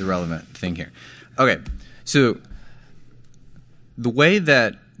the relevant thing here. Okay, so the way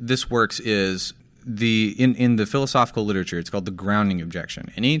that this works is in the philosophical literature, it's called the grounding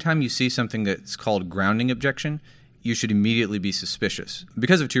objection. And anytime you see something that's called grounding objection, you should immediately be suspicious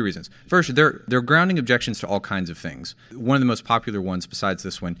because of two reasons. First, there are grounding objections to all kinds of things. One of the most popular ones besides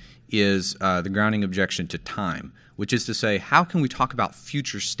this one is the grounding objection to time, which is to say, how can we talk about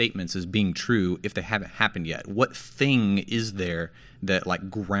future statements as being true if they haven't happened yet? What thing is there that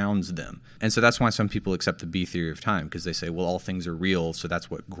grounds them? And so that's why some people accept the B theory of time, because they say, well, all things are real, so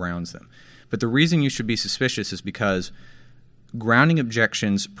that's what grounds them. But the reason you should be suspicious is because grounding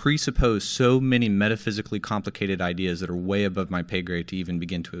objections presuppose so many metaphysically complicated ideas that are way above my pay grade to even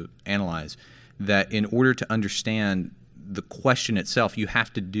begin to analyze, that in order to understand the question itself, you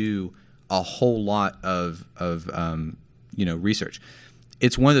have to do a whole lot of research.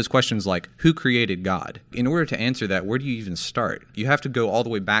 It's one of those questions like, who created God? In order to answer that, where do you even start? You have to go all the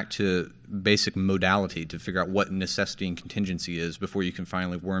way back to basic modality to figure out what necessity and contingency is before you can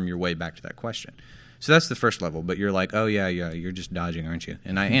finally worm your way back to that question. So that's the first level, but you're like, oh yeah, you're just dodging, aren't you?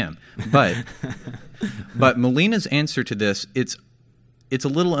 And I am. But Molina's answer to this, it's a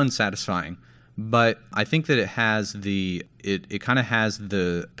little unsatisfying, but I think that it has it kind of has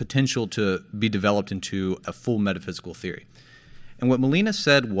the potential to be developed into a full metaphysical theory. And what Molina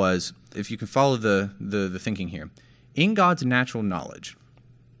said was, if you can follow the thinking here, in God's natural knowledge,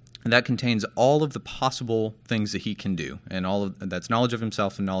 that contains all of the possible things that he can do, and that's knowledge of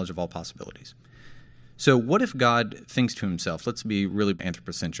himself and knowledge of all possibilities. So what if God thinks to himself, let's be really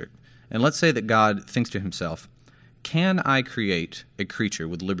anthropocentric, and let's say that God thinks to himself, can I create a creature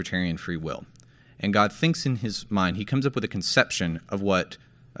with libertarian free will? And God thinks in his mind, he comes up with a conception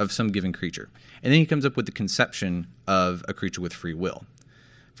of some given creature. And then he comes up with the conception of a creature with free will.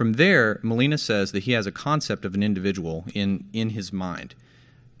 From there, Molina says that he has a concept of an individual in his mind,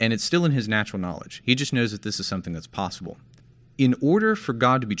 and it's still in his natural knowledge. He just knows that this is something that's possible. In order for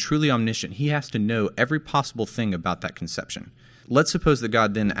God to be truly omniscient, he has to know every possible thing about that conception. Let's suppose that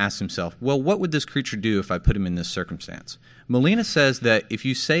God then asks himself, well, what would this creature do if I put him in this circumstance? Molina says that if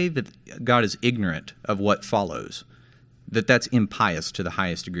you say that God is ignorant of what follows, that's impious to the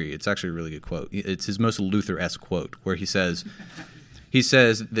highest degree. It's actually a really good quote. It's his most Luther-esque quote, where he says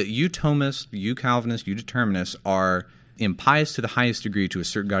that you Thomists, you Calvinists, you Determinists are impious to the highest degree to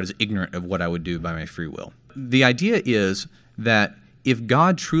assert God is ignorant of what I would do by my free will. The idea is that if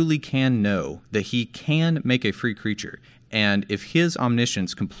God truly can know that he can make a free creature, and if his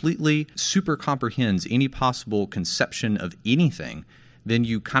omniscience completely super comprehends any possible conception of anything, then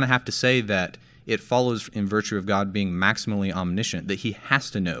you kind of have to say that it follows in virtue of God being maximally omniscient that he has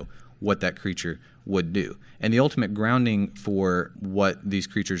to know what that creature would do. And the ultimate grounding for what these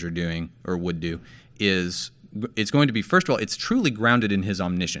creatures are doing or would do is it's going to be, first of all, it's truly grounded in his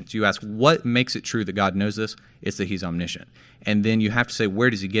omniscience. You ask, what makes it true that God knows this? It's that he's omniscient. And then you have to say, where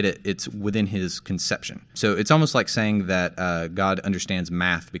does he get it? It's within his conception. So it's almost like saying that God understands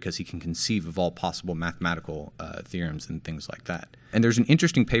math because he can conceive of all possible mathematical theorems and things like that. And there's an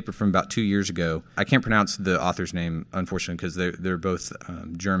interesting paper from about 2 years ago. I can't pronounce the author's name, unfortunately, because they're both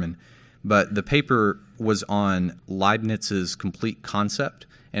German. But the paper was on Leibniz's complete concept,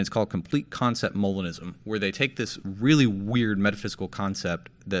 and it's called Complete Concept Molinism, where they take this really weird metaphysical concept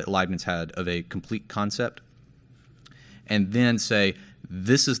that Leibniz had of a complete concept and then say,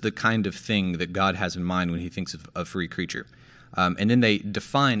 this is the kind of thing that God has in mind when he thinks of a free creature. And then they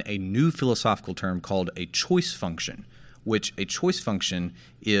define a new philosophical term called a choice function, which a choice function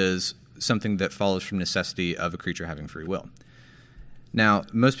is something that follows from necessity of a creature having free will. Now,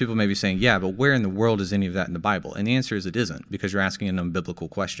 most people may be saying, yeah, but where in the world is any of that in the Bible? And the answer is it isn't, because you're asking an unbiblical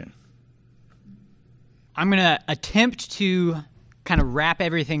question. I'm going to attempt to kind of wrap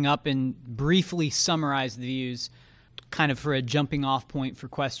everything up and briefly summarize the views, kind of for a jumping off point for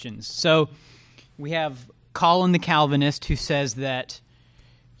questions. So we have Colin the Calvinist, who says that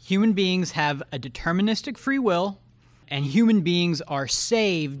human beings have a deterministic free will, and human beings are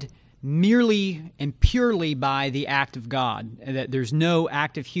saved merely and purely by the act of God, that there's no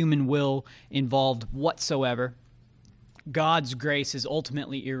act of human will involved whatsoever. God's grace is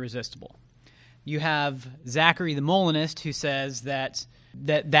ultimately irresistible. You have Zachary the Molinist, who says that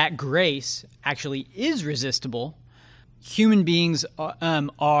grace actually is resistible. Human beings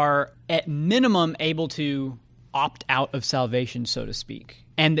are at minimum able to opt out of salvation, so to speak,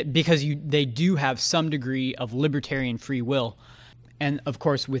 and because they do have some degree of libertarian free will. And, of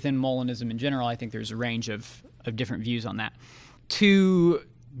course, within Molinism in general, I think there's a range of different views on that. To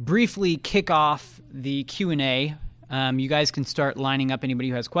briefly kick off the Q&A, you guys can start lining up anybody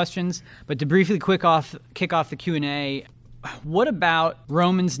who has questions. But to briefly kick off the Q&A, what about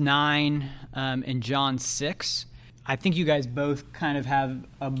Romans 9 and John 6? I think you guys both kind of have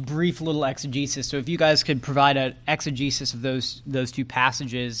a brief little exegesis. So if you guys could provide an exegesis of those two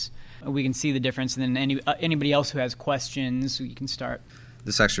passages, we can see the difference, and then anybody else who has questions, you can start.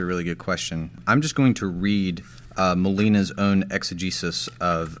 This is actually a really good question. I'm just going to read Molina's own exegesis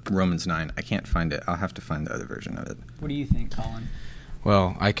of Romans 9. I can't find it. I'll have to find the other version of it. What do you think, Colin?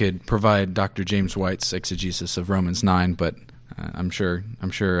 Well, I could provide Dr. James White's exegesis of Romans 9, but I'm sure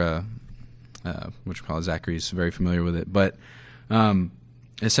Zachary's very familiar with it. But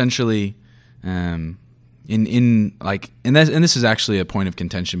essentially, this is actually a point of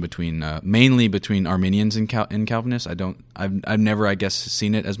contention between mainly between Arminians and Calvinists. I've never, I guess,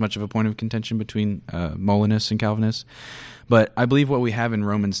 seen it as much of a point of contention between Molinists and Calvinists. But I believe what we have in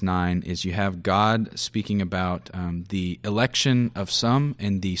Romans 9 is you have God speaking about the election of some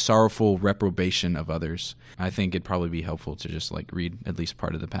and the sorrowful reprobation of others. I think it'd probably be helpful to just read at least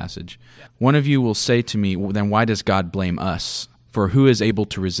part of the passage. One of you will say to me, well, then why does God blame us? For who is able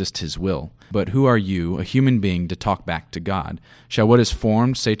to resist his will? But who are you, a human being, to talk back to God? Shall what is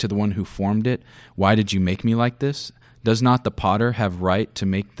formed say to the one who formed it, why did you make me like this? Does not the potter have right to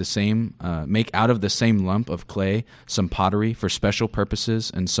make out of the same lump of clay some pottery for special purposes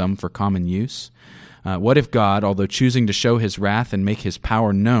and some for common use? What if God, although choosing to show his wrath and make his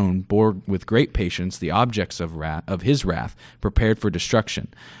power known, bore with great patience the objects of his wrath, prepared for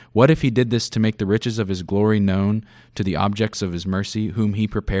destruction? What if he did this to make the riches of his glory known to the objects of his mercy, whom he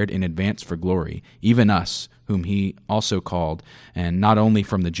prepared in advance for glory, even us, whom he also called, and not only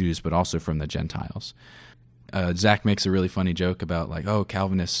from the Jews, but also from the Gentiles? Zach makes a really funny joke about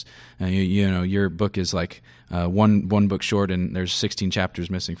Calvinists, your book is one book short and there's 16 chapters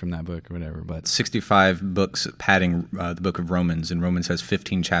missing from that book or whatever. But 65 books padding the book of Romans, and Romans has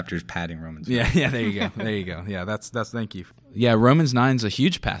 15 chapters padding Romans. Yeah, there you go. Yeah, that's thank you. Yeah, Romans 9 is a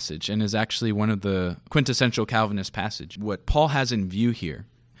huge passage and is actually one of the quintessential Calvinist passage. What Paul has in view here,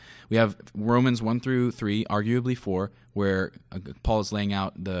 we have Romans 1 through 3, arguably 4, where Paul is laying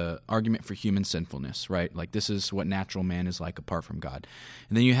out the argument for human sinfulness, right? This is what natural man is like apart from God.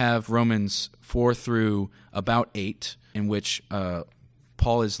 And then you have Romans 4 through about 8, in which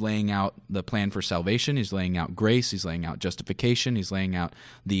Paul is laying out the plan for salvation. He's laying out grace. He's laying out justification. He's laying out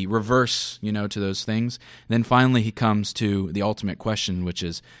the reverse, to those things. And then finally he comes to the ultimate question, which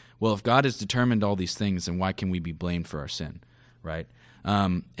is, well, if God has determined all these things, then why can we be blamed for our sin, right?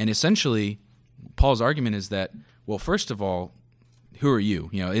 And essentially, Paul's argument is that, well, first of all, who are you?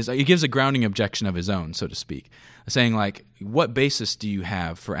 He gives a grounding objection of his own, so to speak, saying like, what basis do you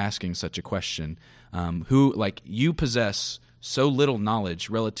have for asking such a question? You possess so little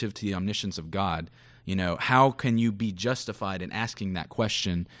knowledge relative to the omniscience of God. How can you be justified in asking that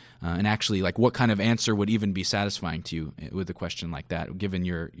question? And actually, like, what kind of answer would even be satisfying to you with a question like that, given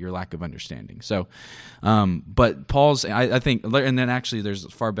your lack of understanding? So, but Paul's, I think, and then actually, there's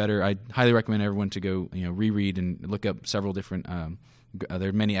far better. I highly recommend everyone to go, reread and look up several different. There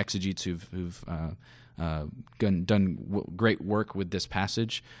are many exegetes who've done great work with this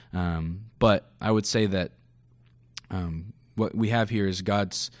passage. But I would say that what we have here is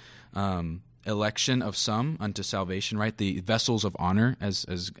God's election of some unto salvation, right? The vessels of honor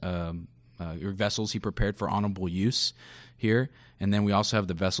as your vessels he prepared for honorable use here. And then we also have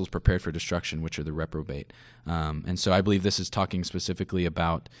the vessels prepared for destruction, which are the reprobate. And so I believe this is talking specifically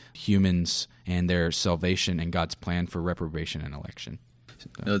about humans and their salvation and God's plan for reprobation and election.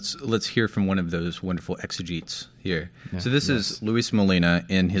 Let's hear from one of those wonderful exegetes here. Yeah, so this is Luis Molina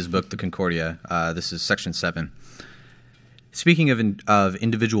in his book, The Concordia. This is section 7. Speaking of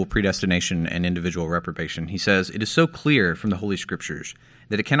individual predestination and individual reprobation, he says, "It is so clear from the Holy Scriptures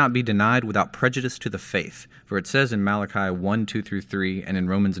that it cannot be denied without prejudice to the faith. For it says in Malachi 1:2-3 and in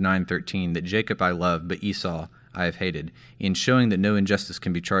Romans 9:13 that Jacob I love, but Esau I have hated, in showing that no injustice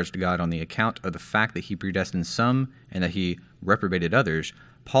can be charged to God on the account of the fact that he predestined some and that he reprobated others.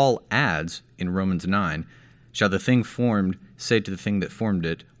 Paul adds in Romans 9, shall the thing formed say to the thing that formed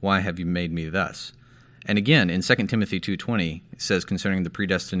it, why have you made me thus? And again, in 2 Timothy 2:20, it says concerning the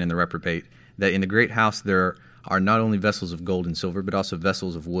predestined and the reprobate, that in the great house there are not only vessels of gold and silver, but also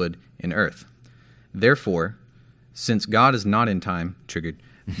vessels of wood and earth. Therefore, since God is not in time,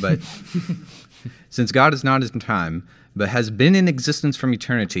 since God is not in time, but has been in existence from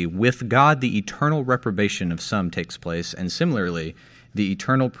eternity, with God the eternal reprobation of some takes place, and similarly, the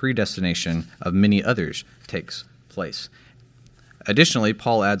eternal predestination of many others takes place. Additionally,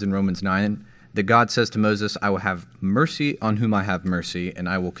 Paul adds in Romans 9, that God says to Moses, I will have mercy on whom I have mercy, and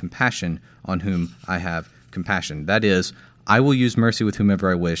I will compassion on whom I have compassion. That is, I will use mercy with whomever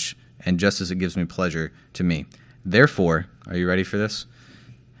I wish, and just as it gives me pleasure to me. Therefore, are you ready for this?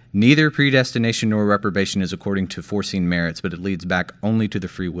 Neither predestination nor reprobation is according to foreseen merits, but it leads back only to the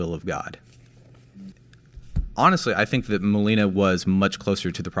free will of God. Honestly, I think that Molina was much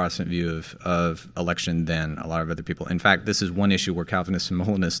closer to the Protestant view of election than a lot of other people. In fact, this is one issue where Calvinists and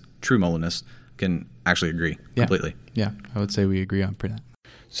Molinists, true Molinists, can actually agree completely. Yeah, I would say we agree on that.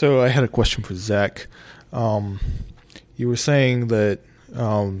 So I had a question for Zach. You were saying that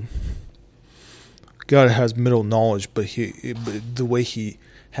God has middle knowledge, but the way he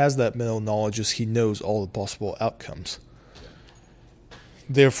has that middle knowledge is he knows all the possible outcomes.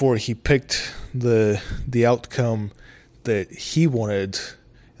 Therefore, he picked the outcome that he wanted.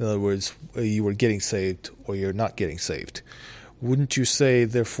 In other words, you were getting saved or you're not getting saved. Wouldn't you say,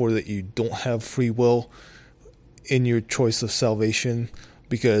 therefore, that you don't have free will in your choice of salvation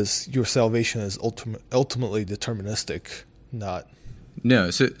because your salvation is ultimately deterministic, not? No,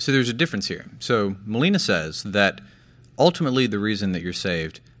 so there's a difference here. So Molina says that ultimately the reason that you're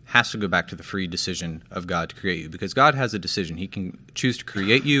saved has to go back to the free decision of God to create you, because God has a decision. He can choose to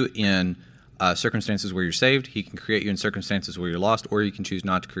create you in circumstances where you're saved, he can create you in circumstances where you're lost, or he can choose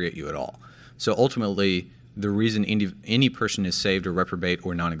not to create you at all. So ultimately, the reason any person is saved or reprobate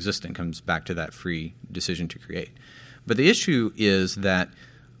or non-existent comes back to that free decision to create. But the issue is that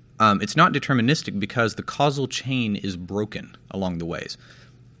it's not deterministic because the causal chain is broken along the ways.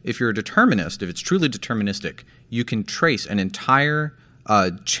 If you're a determinist, if it's truly deterministic, you can trace an entire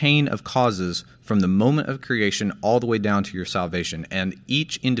chain of causes from the moment of creation all the way down to your salvation, and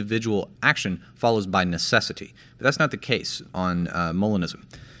each individual action follows by necessity. But that's not the case on Molinism.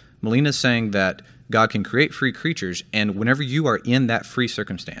 Molina is saying that God can create free creatures, and whenever you are in that free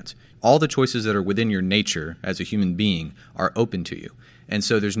circumstance, all the choices that are within your nature as a human being are open to you. And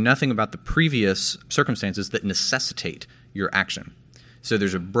so there's nothing about the previous circumstances that necessitate your action. So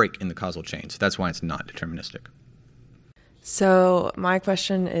there's a break in the causal chain. So that's why it's not deterministic. So my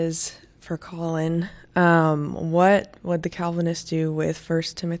question is for Colin. What would the Calvinists do with 1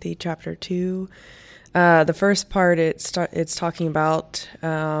 Timothy chapter 2? The first part, it's talking about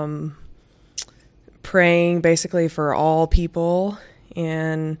praying basically for all people.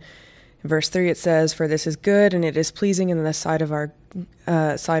 And in verse 3 it says, for this is good and it is pleasing in the sight of our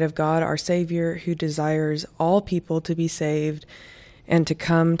sight of God, our Savior, who desires all people to be saved and to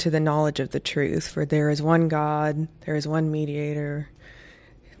come to the knowledge of the truth. For there is one God, there is one mediator,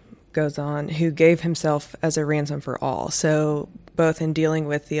 goes on, who gave himself as a ransom for all. So both in dealing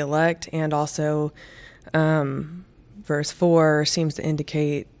with the elect and also verse 4 seems to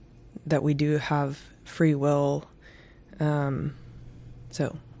indicate that we do have free will.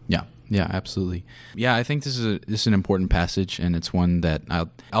 Yeah, absolutely. Yeah, I think this is an important passage, and it's one that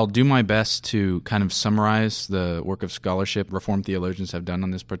I'll do my best to kind of summarize the work of scholarship Reformed theologians have done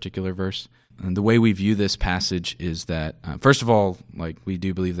on this particular verse. And the way we view this passage is that, first of all, like, we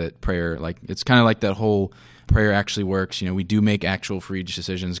do believe that prayer, like, it's kind of like that whole prayer actually works. We do make actual free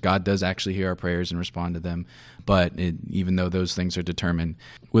decisions. God does actually hear our prayers and respond to them, but even though those things are determined.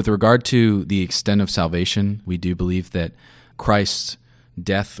 With regard to the extent of salvation, we do believe that Christ's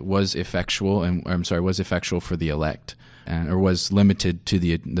death was effectual, was effectual for the elect, or was limited to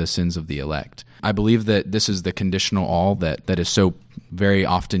the sins of the elect. I believe that this is the conditional all that is so very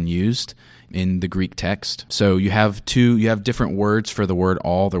often used in the Greek text. So you have different words for the word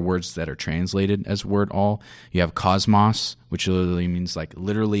all. They're words that are translated as word all. You have cosmos, which literally means like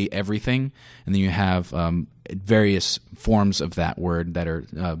literally everything, and then you have various forms of that word that are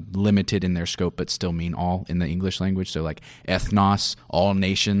limited in their scope but still mean all in the English language. So like ethnos, all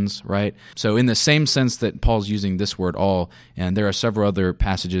nations, right? So in the same sense that Paul's using this word all, and there are several other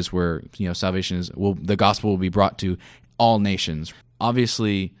passages where salvation the gospel will be brought to all nations.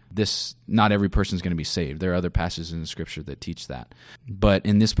 Obviously, not every person is going to be saved. There are other passages in the Scripture that teach that. But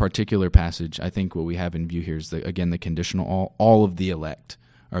in this particular passage, I think what we have in view here is, the conditional all of the elect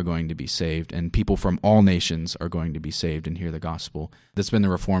are going to be saved, and people from all nations are going to be saved and hear the gospel. That's been the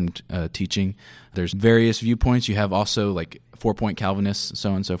Reformed teaching. There's various viewpoints. You have also like 4-point Calvinists,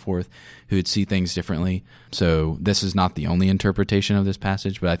 so on and so forth, who would see things differently. So this is not the only interpretation of this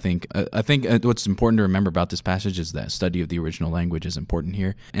passage, but I think what's important to remember about this passage is that study of the original language is important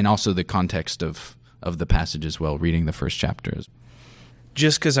here, and also the context of the passage as well, reading the first chapter.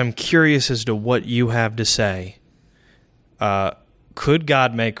 Just because I'm curious as to what you have to say, could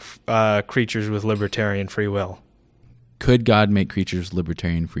God make creatures with libertarian free will? Could God make creatures with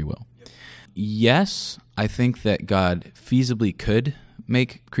libertarian free will? Yes, I think that God feasibly could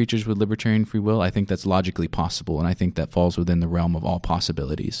make creatures with libertarian free will. I think that's logically possible, and I think that falls within the realm of all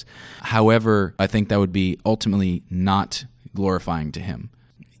possibilities. However, I think that would be ultimately not glorifying to him.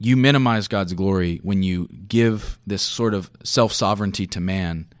 You minimize God's glory when you give this sort of self-sovereignty to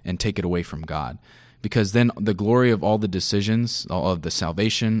man and take it away from God. Because then the glory of all the decisions, all of the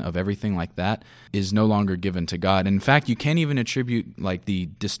salvation, of everything like that, is no longer given to God. And in fact, you can't even attribute like the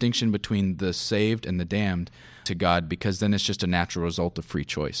distinction between the saved and the damned to God, because then it's just a natural result of free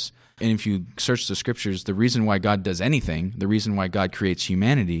choice. And if you search the Scriptures, the reason why God does anything, the reason why God creates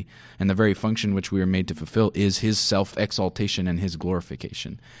humanity, and the very function which we are made to fulfill is his self-exaltation and his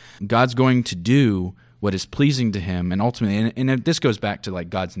glorification. God's going to do what is pleasing to him, and ultimately, and this goes back to like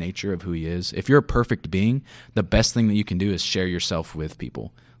God's nature of who he is. If you're a perfect being, the best thing that you can do is share yourself with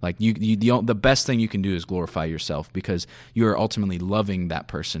people. Like the best thing you can do is glorify yourself, because you are ultimately loving that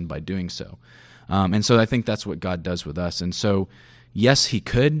person by doing so. And so I think that's what God does with us. And so, yes, he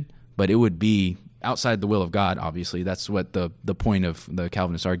could, but it would be outside the will of God, obviously. That's what the point of the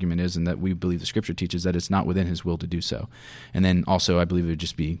Calvinist argument is, and that we believe the Scripture teaches that it's not within his will to do so. And then also, I believe it would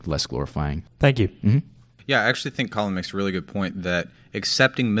just be less glorifying. Thank you. Mm-hmm. Yeah, I actually think Colin makes a really good point that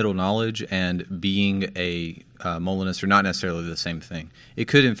accepting middle knowledge and being a Molinist are not necessarily the same thing. It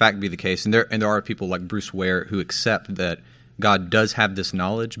could, in fact, be the case, and there are people like Bruce Ware who accept that God does have this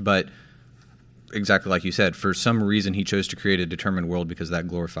knowledge, but exactly like you said, for some reason he chose to create a determined world because that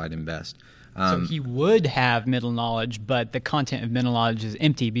glorified him best. So he would have middle knowledge, but the content of middle knowledge is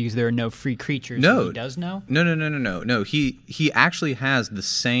empty because there are no free creatures. No, he does know. No. He actually has the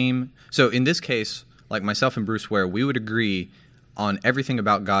same. So in this case, like myself and Bruce Ware, we would agree on everything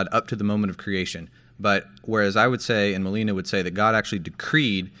about God up to the moment of creation. But whereas I would say, and Molina would say, that God actually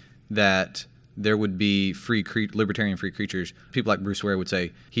decreed that there would be libertarian free creatures, people like Bruce Ware would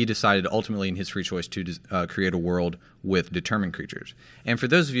say he decided ultimately in his free choice to create a world with determined creatures. And for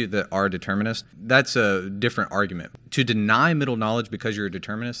those of you that are determinists, that's a different argument. To deny middle knowledge because you're a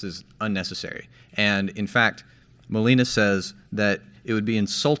determinist is unnecessary. And in fact, Molina says that it would be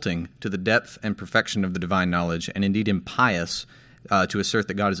insulting to the depth and perfection of the divine knowledge, and indeed impious to assert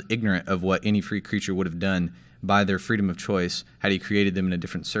that God is ignorant of what any free creature would have done by their freedom of choice had he created them in a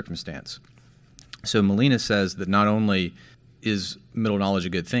different circumstance. So Molina says that not only is middle knowledge a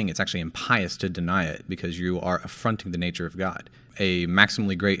good thing, it's actually impious to deny it because you are affronting the nature of God. A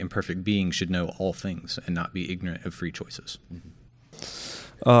maximally great and perfect being should know all things and not be ignorant of free choices.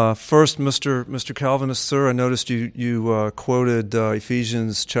 First, Mr. Calvinist, sir, I noticed you quoted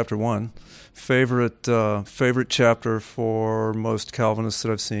Ephesians chapter 1, favorite chapter for most Calvinists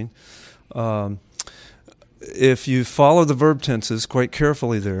that I've seen. If you follow the verb tenses quite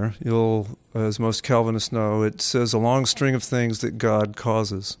carefully there, you'll, as most Calvinists know, it says a long string of things that God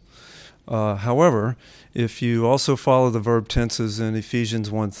causes. However, if you also follow the verb tenses in Ephesians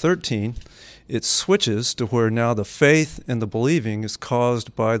 1:13, it switches to where now the faith and the believing is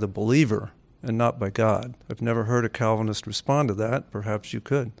caused by the believer and not by God. I've never heard a Calvinist respond to that. Perhaps you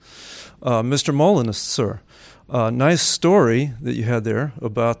could. Mr. Molinist, sir, nice story that you had there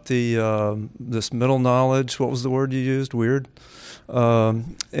about this middle knowledge. What was the word you used? Weird.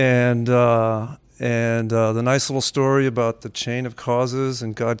 And the nice little story about the chain of causes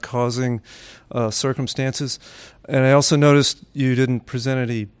and God causing circumstances. And I also noticed you didn't present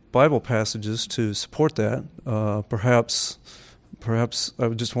any Bible passages to support that. Perhaps I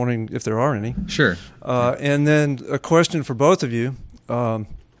was just wondering if there are any. Sure. And then a question for both of you.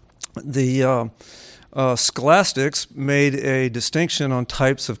 Scholastics made a distinction on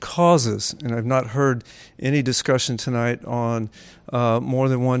types of causes, and I've not heard any discussion tonight on more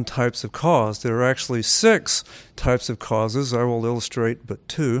than one types of cause. There are actually 6 types of causes. I will illustrate but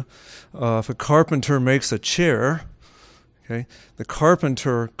 2. If a carpenter makes a chair, okay, the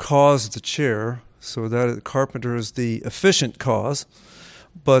carpenter caused the chair, so that the carpenter is the efficient cause,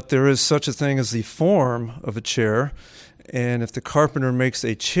 but there is such a thing as the form of a chair. And if the carpenter makes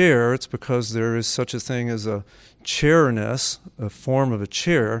a chair, it's because there is such a thing as a chairness, a form of a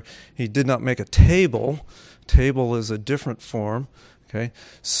chair. He did not make a table. Table is a different form. Okay,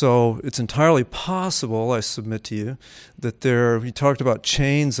 so it's entirely possible, I submit to you, that you talked about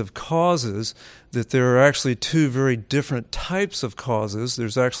chains of causes, that there are actually 2 very different types of causes.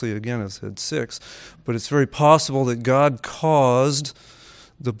 There's actually, again, I said 6, but it's very possible that God caused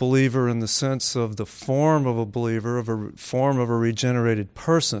the believer in the sense of the form of a believer, of a form of a regenerated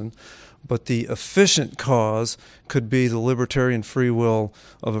person, but the efficient cause could be the libertarian free will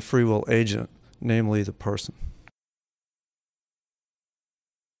of a free will agent, namely the person.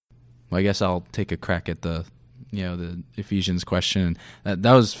 Well, I guess I'll take a crack at the Ephesians question.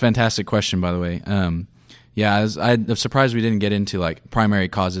 That was a fantastic question, by the way. I'm surprised we didn't get into like primary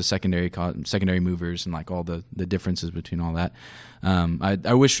causes, secondary movers, and like all the differences between all that.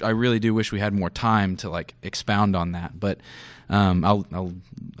 I really do wish we had more time to like expound on that, but I'll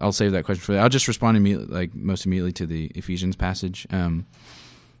save that question for that. I'll just respond most immediately to the Ephesians passage.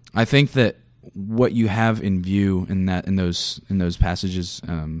 I think that what you have in view in those passages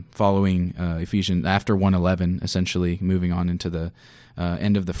following Ephesians after 1:11, essentially moving on into the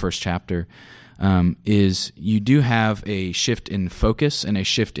end of the first chapter, is you do have a shift in focus and a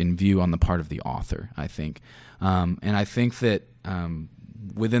shift in view on the part of the author, I think. And I think that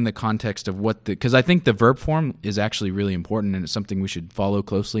within the context of because I think the verb form is actually really important, and it's something we should follow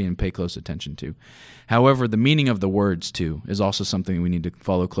closely and pay close attention to. However, the meaning of the words, too, is also something we need to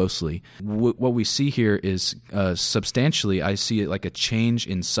follow closely. What we see here is substantially, I see it like a change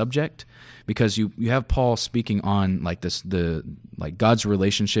in subject, because you have Paul speaking on like God's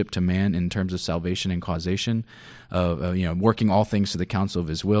relationship to man in terms of salvation and causation, working all things to the counsel of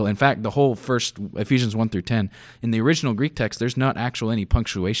His will. In fact, the whole first Ephesians 1-10 in the original Greek text, there's not actually any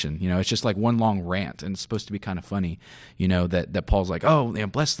punctuation. It's just like one long rant, and it's supposed to be kind of funny. That Paul's like,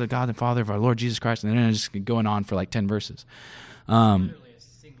 bless the God and Father of our Lord Jesus Christ, and then just going on for like 10 verses. Literally a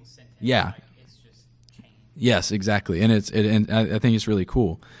single sentence. Yeah. Like, it's just changed. Yes, exactly, and and I think it's really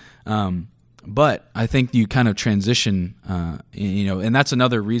cool. But I think you kind of transition, and that's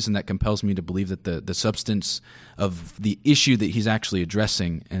another reason that compels me to believe that the substance of the issue that he's actually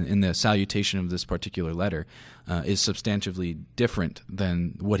addressing in the salutation of this particular letter is substantively different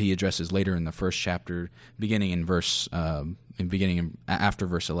than what he addresses later in the first chapter, beginning after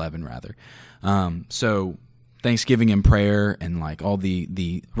verse 11, rather. So Thanksgiving and prayer and like all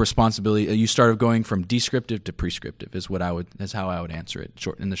the responsibility, you start going from descriptive to prescriptive is how I would answer it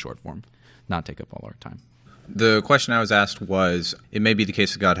in the short form. Not take up all our time. The question I was asked was, it may be the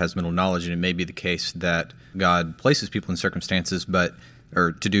case that God has mental knowledge, and it may be the case that God places people in circumstances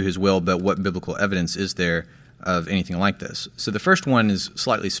or to do His will, but what biblical evidence is there of anything like this? So the first one is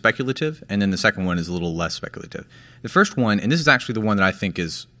slightly speculative, and then the second one is a little less speculative. The first one, and this is actually the one that I think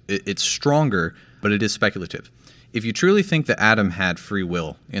it's stronger, but it is speculative. If you truly think that Adam had free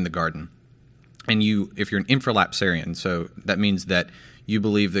will in the garden, and if you're an infralapsarian, so that means that you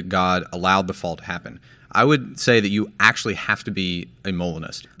believe that God allowed the fall to happen. I would say that you actually have to be a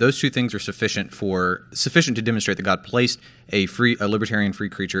Molinist. Those two things are sufficient to demonstrate that God placed a libertarian free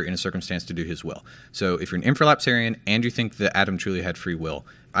creature in a circumstance to do his will. So if you're an infralapsarian and you think that Adam truly had free will,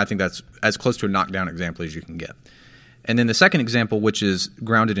 I think that's as close to a knockdown example as you can get. And then the second example, which is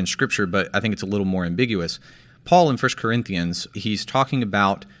grounded in Scripture, but I think it's a little more ambiguous, Paul in 1 Corinthians, he's talking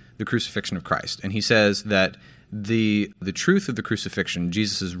about the crucifixion of Christ, and he says that the truth of the crucifixion,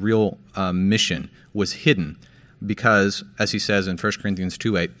 Jesus' real mission, was hidden because, as he says in 1 Corinthians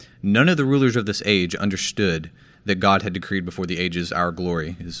 2:8, none of the rulers of this age understood that God had decreed before the ages our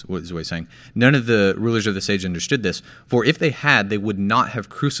glory, is what he's saying. None of the rulers of this age understood this, for if they had, they would not have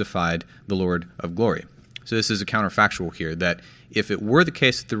crucified the Lord of glory. So this is a counterfactual here, that if it were the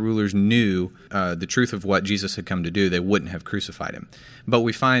case that the rulers knew the truth of what Jesus had come to do, they wouldn't have crucified him. But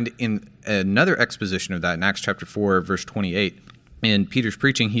we find in another exposition of that in Acts chapter 4, verse 28, in Peter's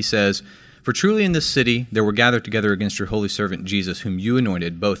preaching, he says, "For truly in this city there were gathered together against your holy servant Jesus, whom you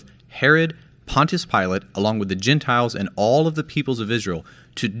anointed, both Herod, Pontius Pilate, along with the Gentiles and all of the peoples of Israel,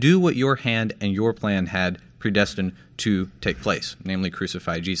 to do what your hand and your plan had predestined to take place, namely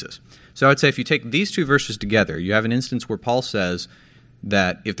crucify Jesus." So I would say if you take these two verses together, you have an instance where Paul says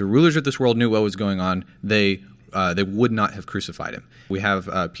that if the rulers of this world knew what was going on, they would not have crucified him. We have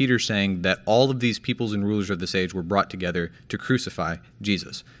Peter saying that all of these peoples and rulers of this age were brought together to crucify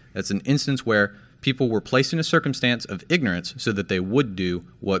Jesus. That's an instance where people were placed in a circumstance of ignorance so that they would do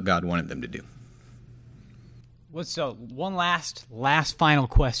what God wanted them to do. So one last final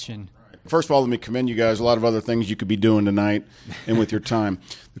question. First of all, let me commend you guys. A lot of other things you could be doing tonight and with your time.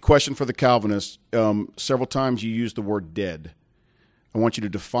 The question for the Calvinists, several times you use the word dead. I want you to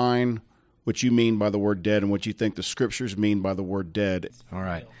define what you mean by the word dead and what you think the Scriptures mean by the word dead. All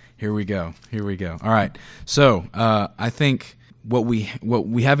right, here we go. All right, so I think what we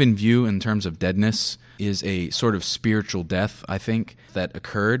have in view in terms of deadness is a sort of spiritual death, I think, that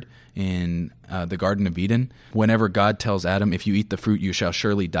occurred in the Garden of Eden. Whenever God tells Adam, if you eat the fruit, you shall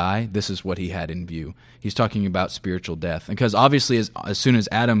surely die, this is what he had in view. He's talking about spiritual death. Because obviously, as soon as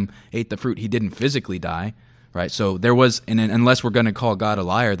Adam ate the fruit, he didn't physically die, right? So there was, and unless we're going to call God a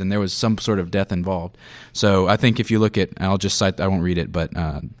liar, then there was some sort of death involved. So I think if you look at, I'll just cite, I won't read it, but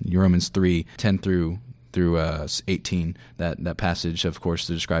Romans 3:10 through 18, that passage, of course,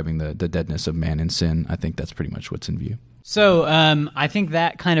 describing the deadness of man in sin, I think that's pretty much what's in view. So I think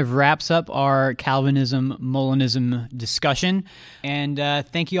that kind of wraps up our Calvinism, Molinism discussion. And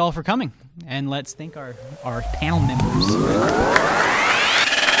thank you all for coming. And let's thank our panel members.